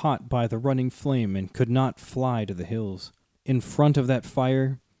were caught by the running flame and could not fly to the hills. In front of that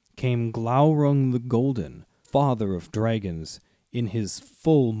fire came Glaurung the Golden, father of dragons, in his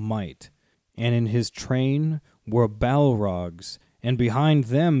full might, and in his train were Balrogs, and behind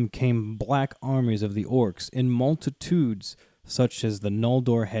them came black armies of the orcs in multitudes, such as the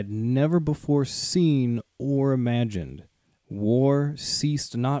Noldor had never before seen or imagined. War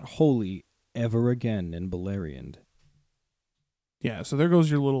ceased not wholly ever again in Beleriand. Yeah, so there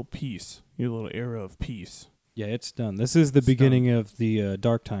goes your little peace, your little era of peace. Yeah, it's done. This is the beginning of the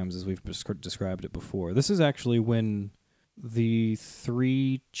Dark Times, as we've described it before. This is actually when the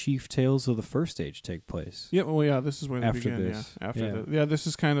three chief tales of the First Age take place. Yeah, well, yeah, this is where they after begin. this. This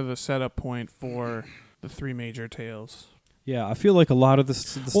is kind of the setup point for the three major tales. Yeah, I feel like a lot of the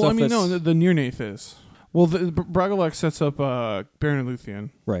stuff. Well, I mean, the Nirnaeth is. Well, the Bragolak sets up Beren and Luthien.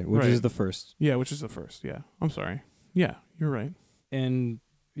 Right, which is the first. Yeah, which is the first. Yeah, I'm sorry. Yeah, you're right. And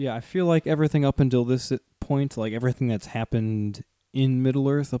yeah, I feel like everything up until this point, like everything that's happened in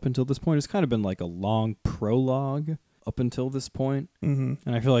Middle-earth up until this point, has kind of been like a long prologue up until this point. Mm-hmm.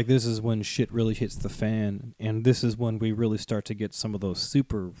 And I feel like this is when shit really hits the fan, and this is when we really start to get some of those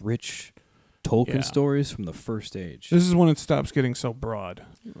super rich Tolkien stories from the first age. This is when it stops getting so broad.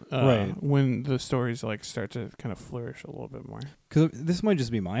 Right. When the stories like start to kind of flourish a little bit more. Because this might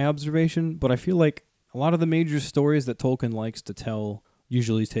just be my observation, but I feel like a lot of the major stories that Tolkien likes to tell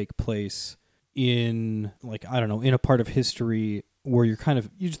usually take place in, like, I don't know, in a part of history where you're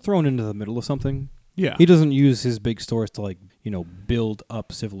thrown into the middle of something. Yeah. He doesn't use his big stories to, like, build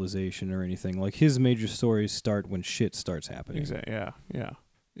up civilization or anything. Like, his major stories start when shit starts happening. Exactly. Yeah.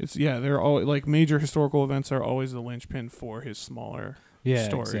 They're all like major historical events are always the linchpin for his smaller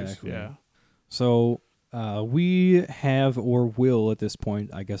stories. Exactly. Yeah. So we have, or will at this point,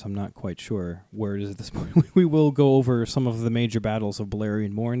 I guess I'm not quite sure where it is at this point, we will go over some of the major battles of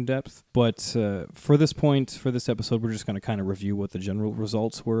Beleriand more in depth. But for this point, for this episode, we're just going to kind of review what the general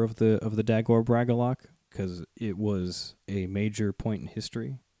results were of the Dagor Bragollach, because it was a major point in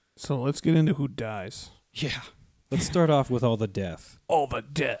history. So let's get into who dies. Yeah. Let's start off with all the death. All the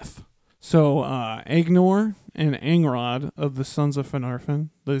death. So, Agnor and Angrod of the sons of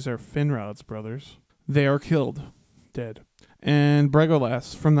Finarfin, those are Finrod's brothers, they are killed. Dead. And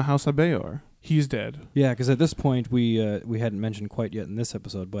Bregolas from the house of Beor, he's dead. Yeah, because at this point, we hadn't mentioned quite yet in this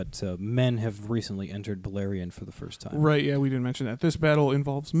episode, but men have recently entered Beleriand for the first time. Right, yeah, we didn't mention that. This battle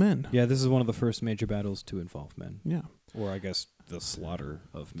involves men. Yeah, this is one of the first major battles to involve men. Yeah. Or I guess the slaughter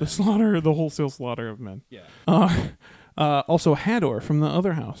of men. The wholesale slaughter of men. Yeah. Also, Hador from the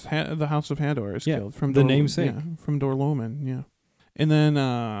other house, the house of Hador is killed. From the namesake. Yeah, from Dorloman, yeah. And then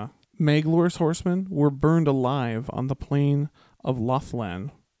Maglor's horsemen were burned alive on the plain of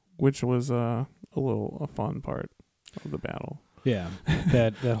Lothlan, which was a fun part of the battle. Yeah,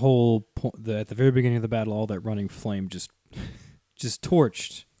 that whole at the very beginning of the battle, all that running flame just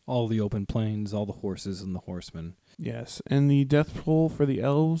torched all the open plains, all the horses and the horsemen. Yes, and the death toll for the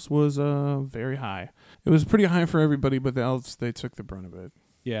elves was very high. It was pretty high for everybody, but the elves, they took the brunt of it.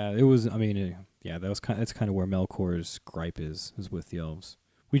 Yeah, it was. I mean, that's kind of where Melkor's gripe is with the elves.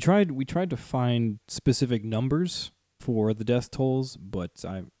 We tried to find specific numbers for the death tolls, but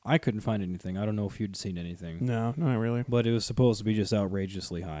I couldn't find anything. I don't know if you'd seen anything. No, not really. But it was supposed to be just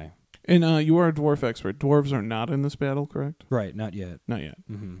outrageously high. And you are a dwarf expert. Dwarves are not in this battle, correct? Right, not yet. Not yet.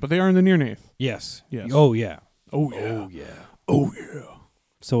 Mm-hmm. But they are in the Nearnath. Yes. Yes. Oh, yeah. Oh, yeah. Oh, yeah. Oh, yeah.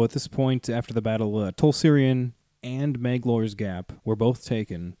 So at this point, after the battle, Tolsirian and Maglor's Gap were both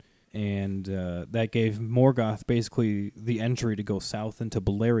taken, and that gave Morgoth basically the entry to go south into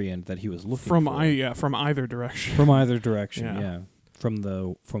Beleriand that he was looking for. From either direction. From either direction, Yeah. yeah. From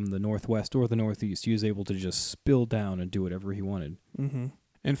the northwest or the northeast, he was able to just spill down and do whatever he wanted. Mm-hmm.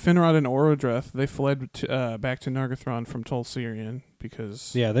 And Finrod and Orodreth, they fled back to Nargothrond from Tolsirian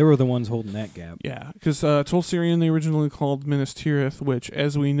because... Yeah, they were the ones holding that gap. Yeah, because Tolsirian they originally called Minas Tirith, which,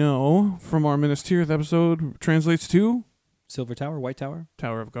 as we know from our Minas Tirith episode, translates to... Silver Tower, White Tower?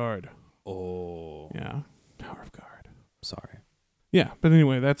 Tower of Guard. Oh. Yeah, Tower of Guard. Sorry. Yeah, but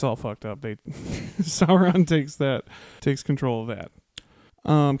anyway, that's all fucked up. Sauron takes control of that.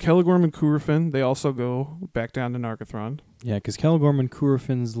 Celegorm and Curufin, they also go back down to Nargothrond. Yeah, because Celegorm and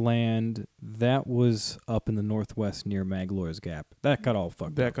Curufin's land, that was up in the northwest near Maglor's Gap. That got all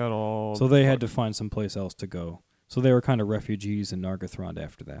fucked up. So they had to find some place else to go. So they were kind of refugees in Nargothrond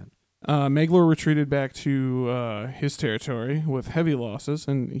after that. Maglor retreated back to his territory with heavy losses,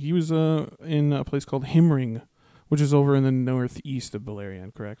 and he was in a place called Himring, which is over in the northeast of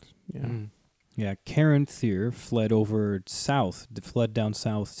Beleriand, correct? Yeah. Mm. Yeah, Caranthir fled down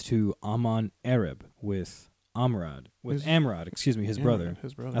south to Amon Ereb with Amrod, his brother.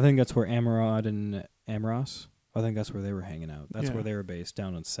 His brother. I think that's where Amrod and Amros, I think that's where they were hanging out. That's where they were based,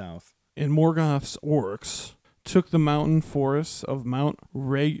 down in south. And Morgoth's orcs took the mountain forests of Mount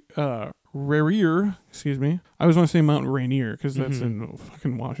Rainier. Excuse me. I always want to say Mount Rainier because that's in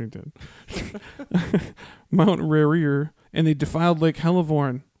fucking Washington. Mount Rainier, and they defiled Lake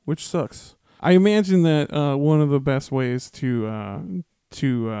Helivorn, which sucks. I imagine that one of the best ways to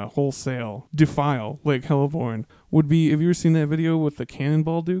wholesale defile Lake Helivorn would be, have you ever seen that video with the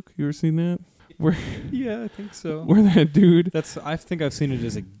Cannonball Duke? You ever seen that? Yeah, I think so. Where that dude... I think I've seen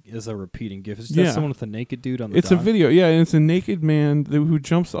it as a repeating gif. It's just someone with a naked dude on the dock. It's a video, yeah, and it's a naked man who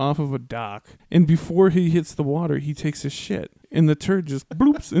jumps off of a dock, and before he hits the water, he takes his shit, and the turd just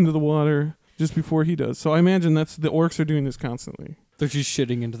bloops into the water just before he does. So I imagine the orcs are doing this constantly. They're just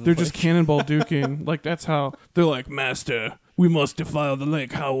shitting into the They're lake. just cannonball duking. Like, that's how... They're like, Master, we must defile the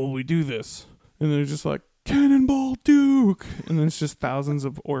lake. How will we do this? And they're just like, Cannonball Duke! And then it's just thousands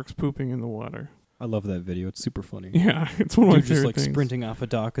of orcs pooping in the water. I love that video. It's super funny. Yeah, it's one of my favorite favorite things. things. Sprinting off a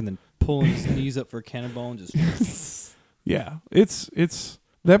dock and then pulling his knees up for a cannonball and just... Yeah, it's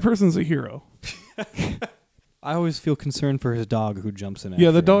that person's a hero. I always feel concerned for his dog who jumps in after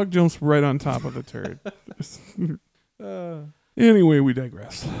Yeah, the him. dog jumps right on top of the turd. Anyway, we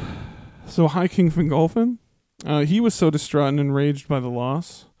digress. So High King Fingolfin, he was so distraught and enraged by the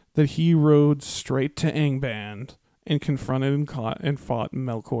loss that he rode straight to Angband and confronted and fought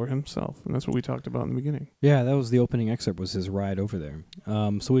Melkor himself. And that's what we talked about in the beginning. Yeah, that was the opening excerpt, was his ride over there.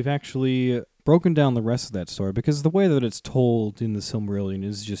 So we've actually broken down the rest of that story because the way that it's told in the Silmarillion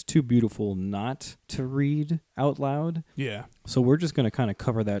is just too beautiful not to read out loud. Yeah. So we're just going to kind of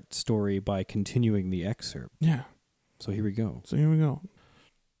cover that story by continuing the excerpt. Yeah. So here we go. So here we go.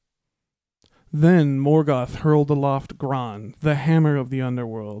 Then Morgoth hurled aloft Gron, the hammer of the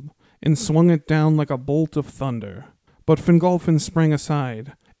underworld, and swung it down like a bolt of thunder. But Fingolfin sprang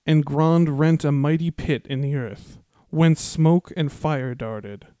aside, and Grond rent a mighty pit in the earth, whence smoke and fire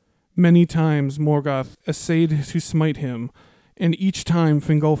darted. Many times Morgoth essayed to smite him, and each time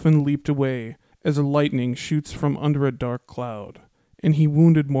Fingolfin leaped away, as a lightning shoots from under a dark cloud. And he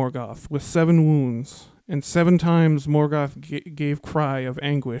wounded Morgoth with 7 wounds, and 7 times Morgoth gave cry of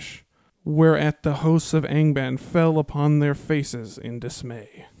anguish, whereat the hosts of Angband fell upon their faces in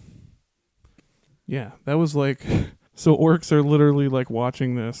dismay. Yeah, that was like... So orcs are literally like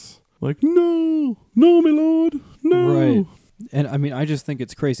watching this, like, no, my lord, no. Right. And I mean, I just think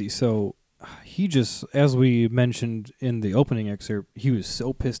it's crazy. So he just, as we mentioned in the opening excerpt, he was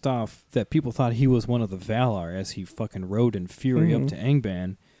so pissed off that people thought he was one of the Valar as he fucking rode in fury up to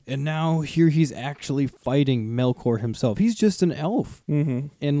Angband. And now here he's actually fighting Melkor himself. He's just an elf. Mm-hmm.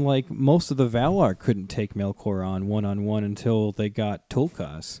 And like most of the Valar couldn't take Melkor on one-on-one until they got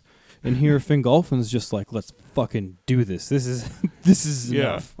Tulkas. And here Fingolfin's just like, let's fucking do this. This is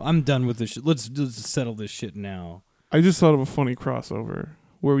enough. I'm done with this shit. Let's settle this shit now. I just thought of a funny crossover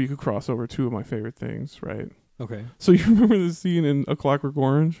where we could cross over 2 of my favorite things, right? Okay. So you remember the scene in A Clockwork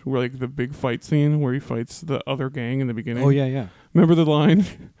Orange where like the big fight scene where he fights the other gang in the beginning? Oh, yeah. Remember the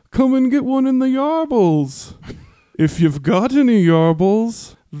line, come and get one in the yarbles. If you've got any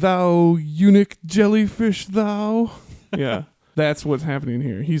yarbles, thou eunuch jellyfish thou. Yeah. That's what's happening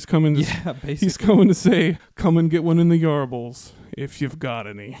here. He's coming to basically. He's coming to say, come and get one in the yarbles if you've got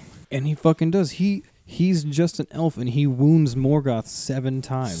any. And he fucking does. He's just an elf, and he wounds Morgoth 7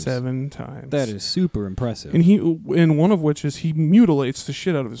 times. 7 times. That is super impressive. And one of which is he mutilates the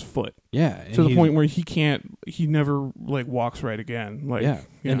shit out of his foot. Yeah. To the point where he never like walks right again. Like, yeah.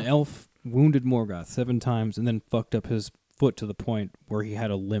 An elf wounded Morgoth 7 times and then fucked up his foot to the point where he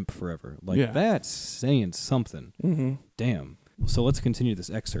had a limp forever. Like, that's saying something. Mm-hmm. Damn. So let's continue this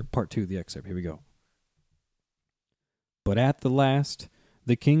excerpt, part 2 of the excerpt. Here we go. But at the last,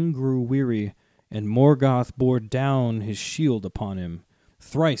 the king grew weary, and Morgoth bore down his shield upon him.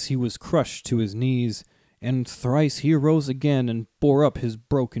 Thrice he was crushed to his knees, and thrice he arose again and bore up his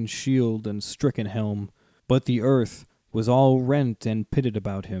broken shield and stricken helm. But the earth was all rent and pitted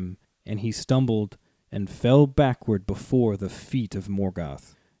about him, and he stumbled and fell backward before the feet of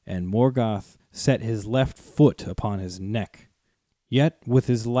Morgoth. And Morgoth set his left foot upon his neck. Yet, with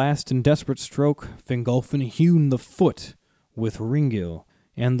his last and desperate stroke, Fingolfin hewn the foot with Ringil,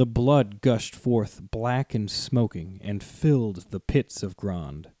 and the blood gushed forth black and smoking, and filled the pits of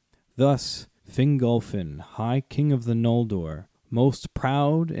Grond. Thus Fingolfin, High King of the Noldor, most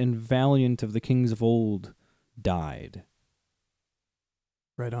proud and valiant of the kings of old, died.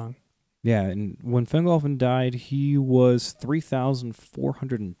 Right on. Yeah, and when Fingolfin died, he was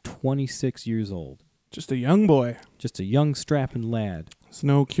 3,426 years old. Just a young boy. Just a young strapping lad. There's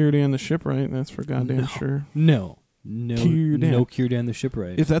no Círdan the shipwright, that's for goddamn sure. No Círdan. Círdan the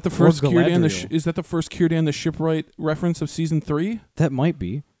shipwright. Is that the first Círdan Galadriel. is that the first Círdan the shipwright reference of season 3? That might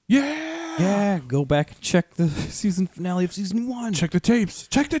be. Yeah. Yeah, go back and check the season finale of season 1. Check the tapes.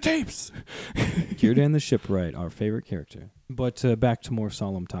 Círdan the shipwright, our favorite character. But back to more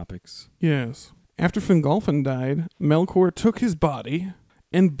solemn topics. Yes. After Fingolfin died, Melkor took his body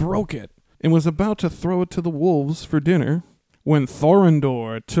and broke it, and was about to throw it to the wolves for dinner when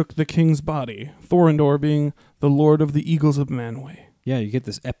Thorondor took the king's body, Thorondor being the lord of the Eagles of Manwë. Yeah, you get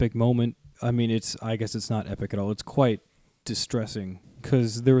this epic moment. I mean, I guess it's not epic at all. It's quite distressing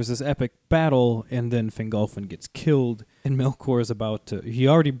because there was this epic battle, and then Fingolfin gets killed, and Melkor is about to... He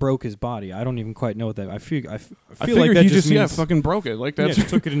already broke his body. I don't even quite know what that... I feel like that he just means... fucking broke it. Like that's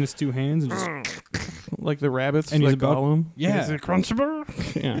took it in his 2 hands and just... like the rabbits, and like he's about... Gollum. Yeah. Is it Crunchable?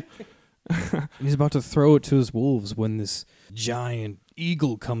 Yeah. He's about to throw it to his wolves when this giant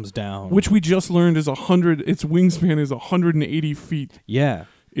eagle comes down. Which we just learned is 100... Its wingspan is 180 feet. Yeah.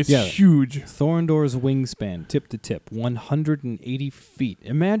 It's huge. Thorondor's wingspan, tip to tip, 180 feet.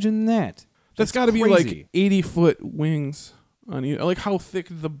 Imagine that. That's got to be like crazy. 80-foot wings on you. Like how thick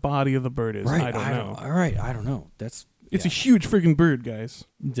the body of the bird is. Right. I don't know. All right. I don't know. It's a huge freaking bird, guys.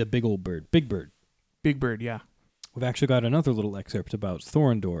 It's a big old bird. Big bird. Big bird, yeah. We've actually got another little excerpt about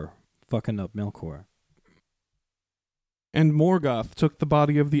Thorondor fucking up Melkor. And Morgoth took the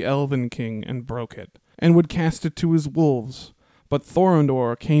body of the Elven king and broke it, and would cast it to his wolves. But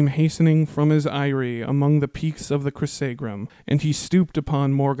Thorondor came hastening from his eyrie among the peaks of the Crissaegrim, and he stooped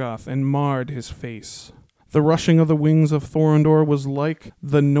upon Morgoth and marred his face. The rushing of the wings of Thorondor was like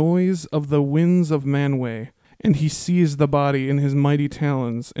the noise of the winds of Manwë, and he seized the body in his mighty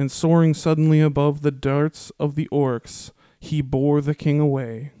talons, and soaring suddenly above the darts of the orcs, he bore the king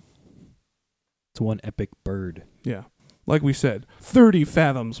away. It's one epic bird. Yeah. Like we said, 30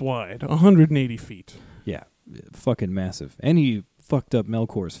 fathoms wide, 180 feet. Yeah. Fucking massive. And he fucked up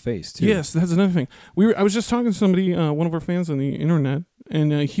Melkor's face, too. Yes, that's another thing. I was just talking to somebody, one of our fans on the internet,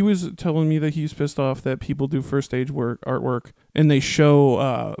 and he was telling me that he's pissed off that people do first stage artwork, and they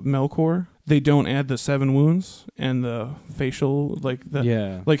show Melkor. They don't add the 7 wounds and the facial,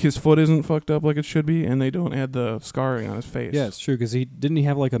 like his foot isn't fucked up like it should be, and they don't add the scarring on his face. Yeah, it's true, because didn't he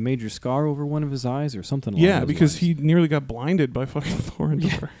have like a major scar over one of his eyes or something like that? Yeah, because he nearly got blinded by fucking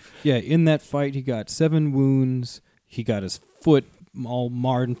Thorondor. Yeah, in that fight, he got 7 wounds. He got his foot all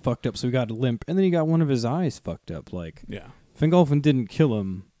marred and fucked up, so he got a limp. And then he got one of his eyes fucked up. Like, yeah. Fingolfin didn't kill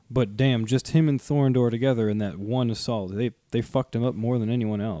him, but damn, just him and Thorondor together in that one assault, they fucked him up more than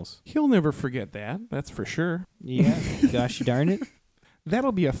anyone else. He'll never forget that, that's for sure. Yeah, gosh darn it.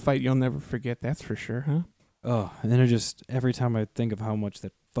 That'll be a fight you'll never forget, that's for sure, huh? Oh, and then every time I think of how much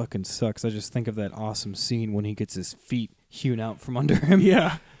that fucking sucks, I just think of that awesome scene when he gets his feet hewn out from under him.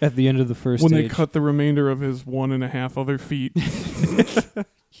 Yeah. At the end of the first when stage. They cut the remainder of his 1.5 other feet.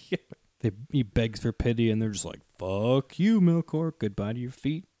 Yeah. He begs for pity, and they're just like, fuck you, Melkor. Goodbye to your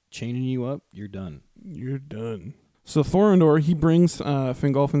feet. Chaining you up. You're done. You're done. So Thorondor, he brings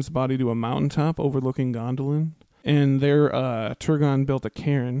Fingolfin's body to a mountaintop overlooking Gondolin. And there, Turgon built a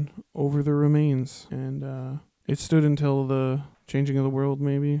cairn over the remains. And it stood until the changing of the world,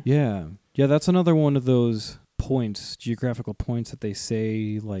 maybe. Yeah. Yeah, that's another one of those geographical points that they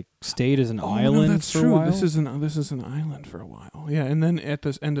say like stayed as an island. No, that's for true. A while. This is an island for a while. Yeah, and then at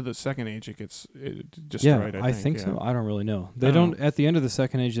the end of the Second Age, it gets destroyed. Yeah, I think so. I don't really know. They don't. At the end of the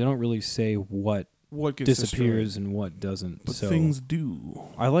Second Age, they don't really say what gets disappears destroyed. And what doesn't. But so things do.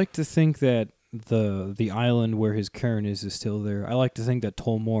 I like to think that the island where his cairn is still there. I like to think that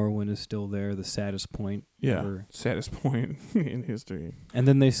Tol Morrowind is still there, the saddest point. Yeah, ever. saddest point in history. And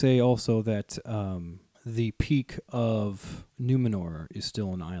then they say also that the peak of Numenor is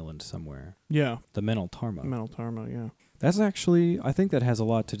still an island somewhere. Yeah. The Menel Tarma. Yeah. That's actually, I think that has a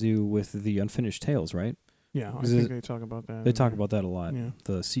lot to do with the Unfinished Tales, right? Yeah, I think they talk about that. They talk about that a lot. Yeah.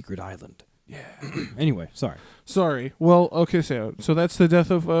 The secret island. Yeah. Anyway, sorry. Well, okay, so that's the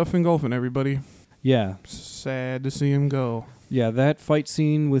death of Fingolfin, everybody. Yeah. Sad to see him go. Yeah, that fight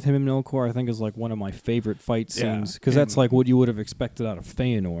scene with him and Melkor, I think, is like one of my favorite fight scenes, because that's like what you would have expected out of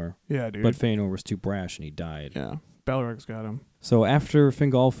Feanor. Yeah, dude. But Feanor was too brash and he died. Yeah, Balrog's got him. So after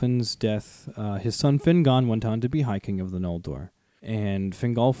Fingolfin's death, his son Fingon went on to be High King of the Noldor. And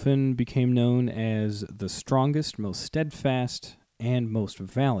Fingolfin became known as the strongest, most steadfast, and most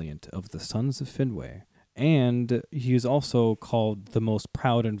valiant of the sons of Finwë. And he is also called the most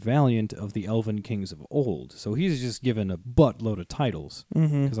proud and valiant of the elven kings of old. So he's just given a buttload of titles.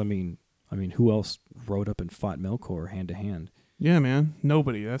 Because I mean, who else rode up and fought Melkor hand to hand? Yeah, man.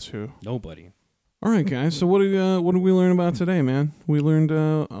 Nobody. That's who. Nobody. All right, guys. So what did we learn about today, man? We learned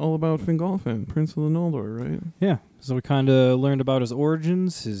all about Fingolfin, Prince of the Noldor, right? Yeah. So we kind of learned about his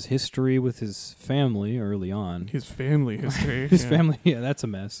origins, his history with his family early on. His family history. His family, yeah, that's a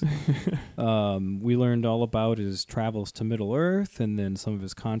mess. We learned all about his travels to Middle-earth and then some of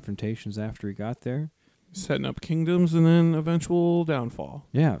his confrontations after he got there. Setting up kingdoms and then eventual downfall.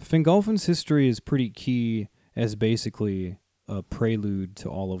 Yeah. Fingolfin's history is pretty key as basically a prelude to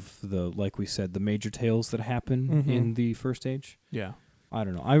all of the, like we said, the major tales that happen in the First Age. Yeah. I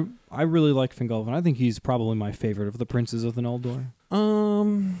don't know. I really like Fingolfin. I think he's probably my favorite of the princes of the Noldor. I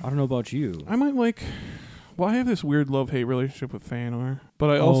don't know about you. I might like... Well, I have this weird love-hate relationship with Feanor, but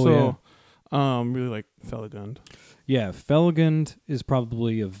I also really like Felagund. Yeah, Felagund is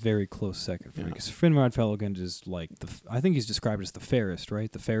probably a very close second for me, because Finrod Felagund is like, I think he's described as the fairest, right?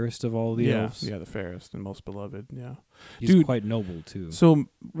 The fairest of all the elves. Yeah, the fairest and most beloved, yeah. He's quite noble, too. So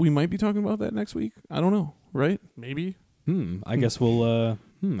we might be talking about that next week? I don't know, right? Maybe? I guess we'll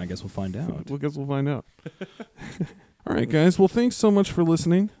find out. I guess we'll find out. All right, guys. Well, thanks so much for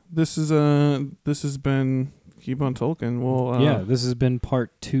listening. This has been Keep on Tolkien. Well, yeah, this has been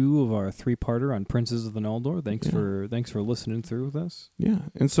part 2 of our 3-parter on Princes of the Noldor. Thanks for listening through with us. Yeah,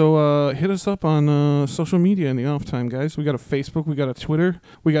 and so hit us up on social media in the off time, guys. We got a Facebook, we got a Twitter,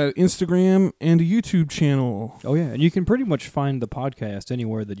 we got an Instagram, and a YouTube channel. Oh yeah, and you can pretty much find the podcast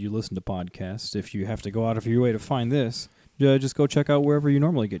anywhere that you listen to podcasts. If you have to go out of your way to find this, just go check out wherever you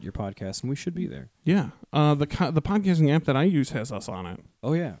normally get your podcasts, and we should be there. Yeah, the podcasting app that I use has us on it.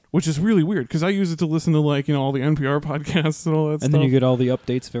 Oh yeah, which is really weird because I use it to listen to all the NPR podcasts and all that stuff. And then you get all the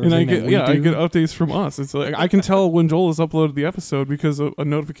updates of everything. I get updates from us. It's like I can tell when Joel has uploaded the episode because a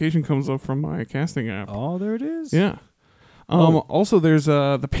notification comes up from my casting app. Oh, there it is. Yeah. Also, there's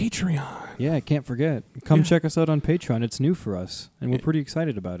the Patreon. Yeah, I can't forget. Come check us out on Patreon. It's new for us, and we're pretty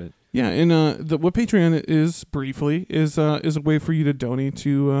excited about it. Yeah, and what Patreon is, briefly, is a way for you to donate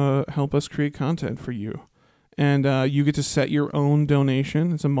to help us create content for you. And you get to set your own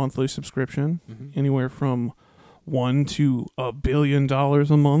donation. It's a monthly subscription, anywhere from $1 to $1 billion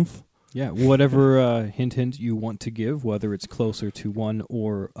a month. Yeah, whatever hint you want to give, whether it's closer to 1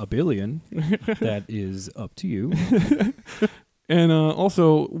 or a billion, that is up to you. And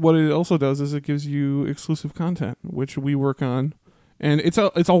also, what it also does is it gives you exclusive content, which we work on. And it's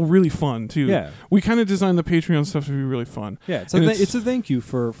all really fun, too. Yeah. We kind of designed the Patreon stuff to be really fun. Yeah, it's a thank you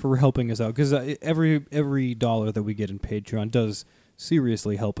for helping us out, because every dollar that we get in Patreon does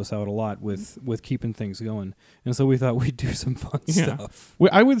seriously help us out a lot with keeping things going. And so we thought we'd do some fun stuff.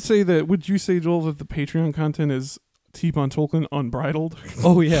 I would say that, would you say, Joel, that the Patreon content is Keep on Tolkien unbridled?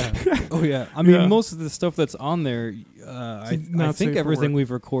 Oh, yeah. Oh, yeah. I mean, most of the stuff that's on there, I think everything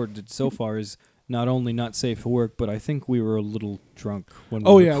we've recorded so far is not only not safe for work, but I think we were a little drunk when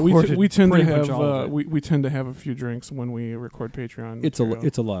we recorded. We tend to have we tend to have a few drinks when we record Patreon. It's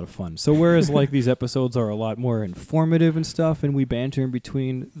a lot of fun. So whereas like these episodes are a lot more informative and stuff, and we banter in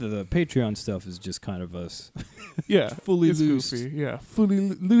between, the Patreon stuff is just kind of us. Yeah, fully loose. Goofy. Yeah, fully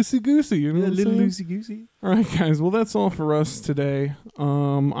loosey goosey. You know, a little loosey goosey. All right, guys. Well, that's all for us today.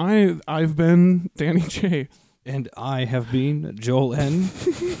 I've been Danny J, and I have been Joel N.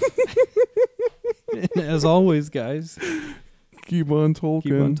 And as always, guys, keep on Tolkien.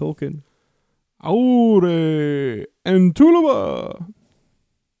 Keep on Tolkien. Aure and Tulaba.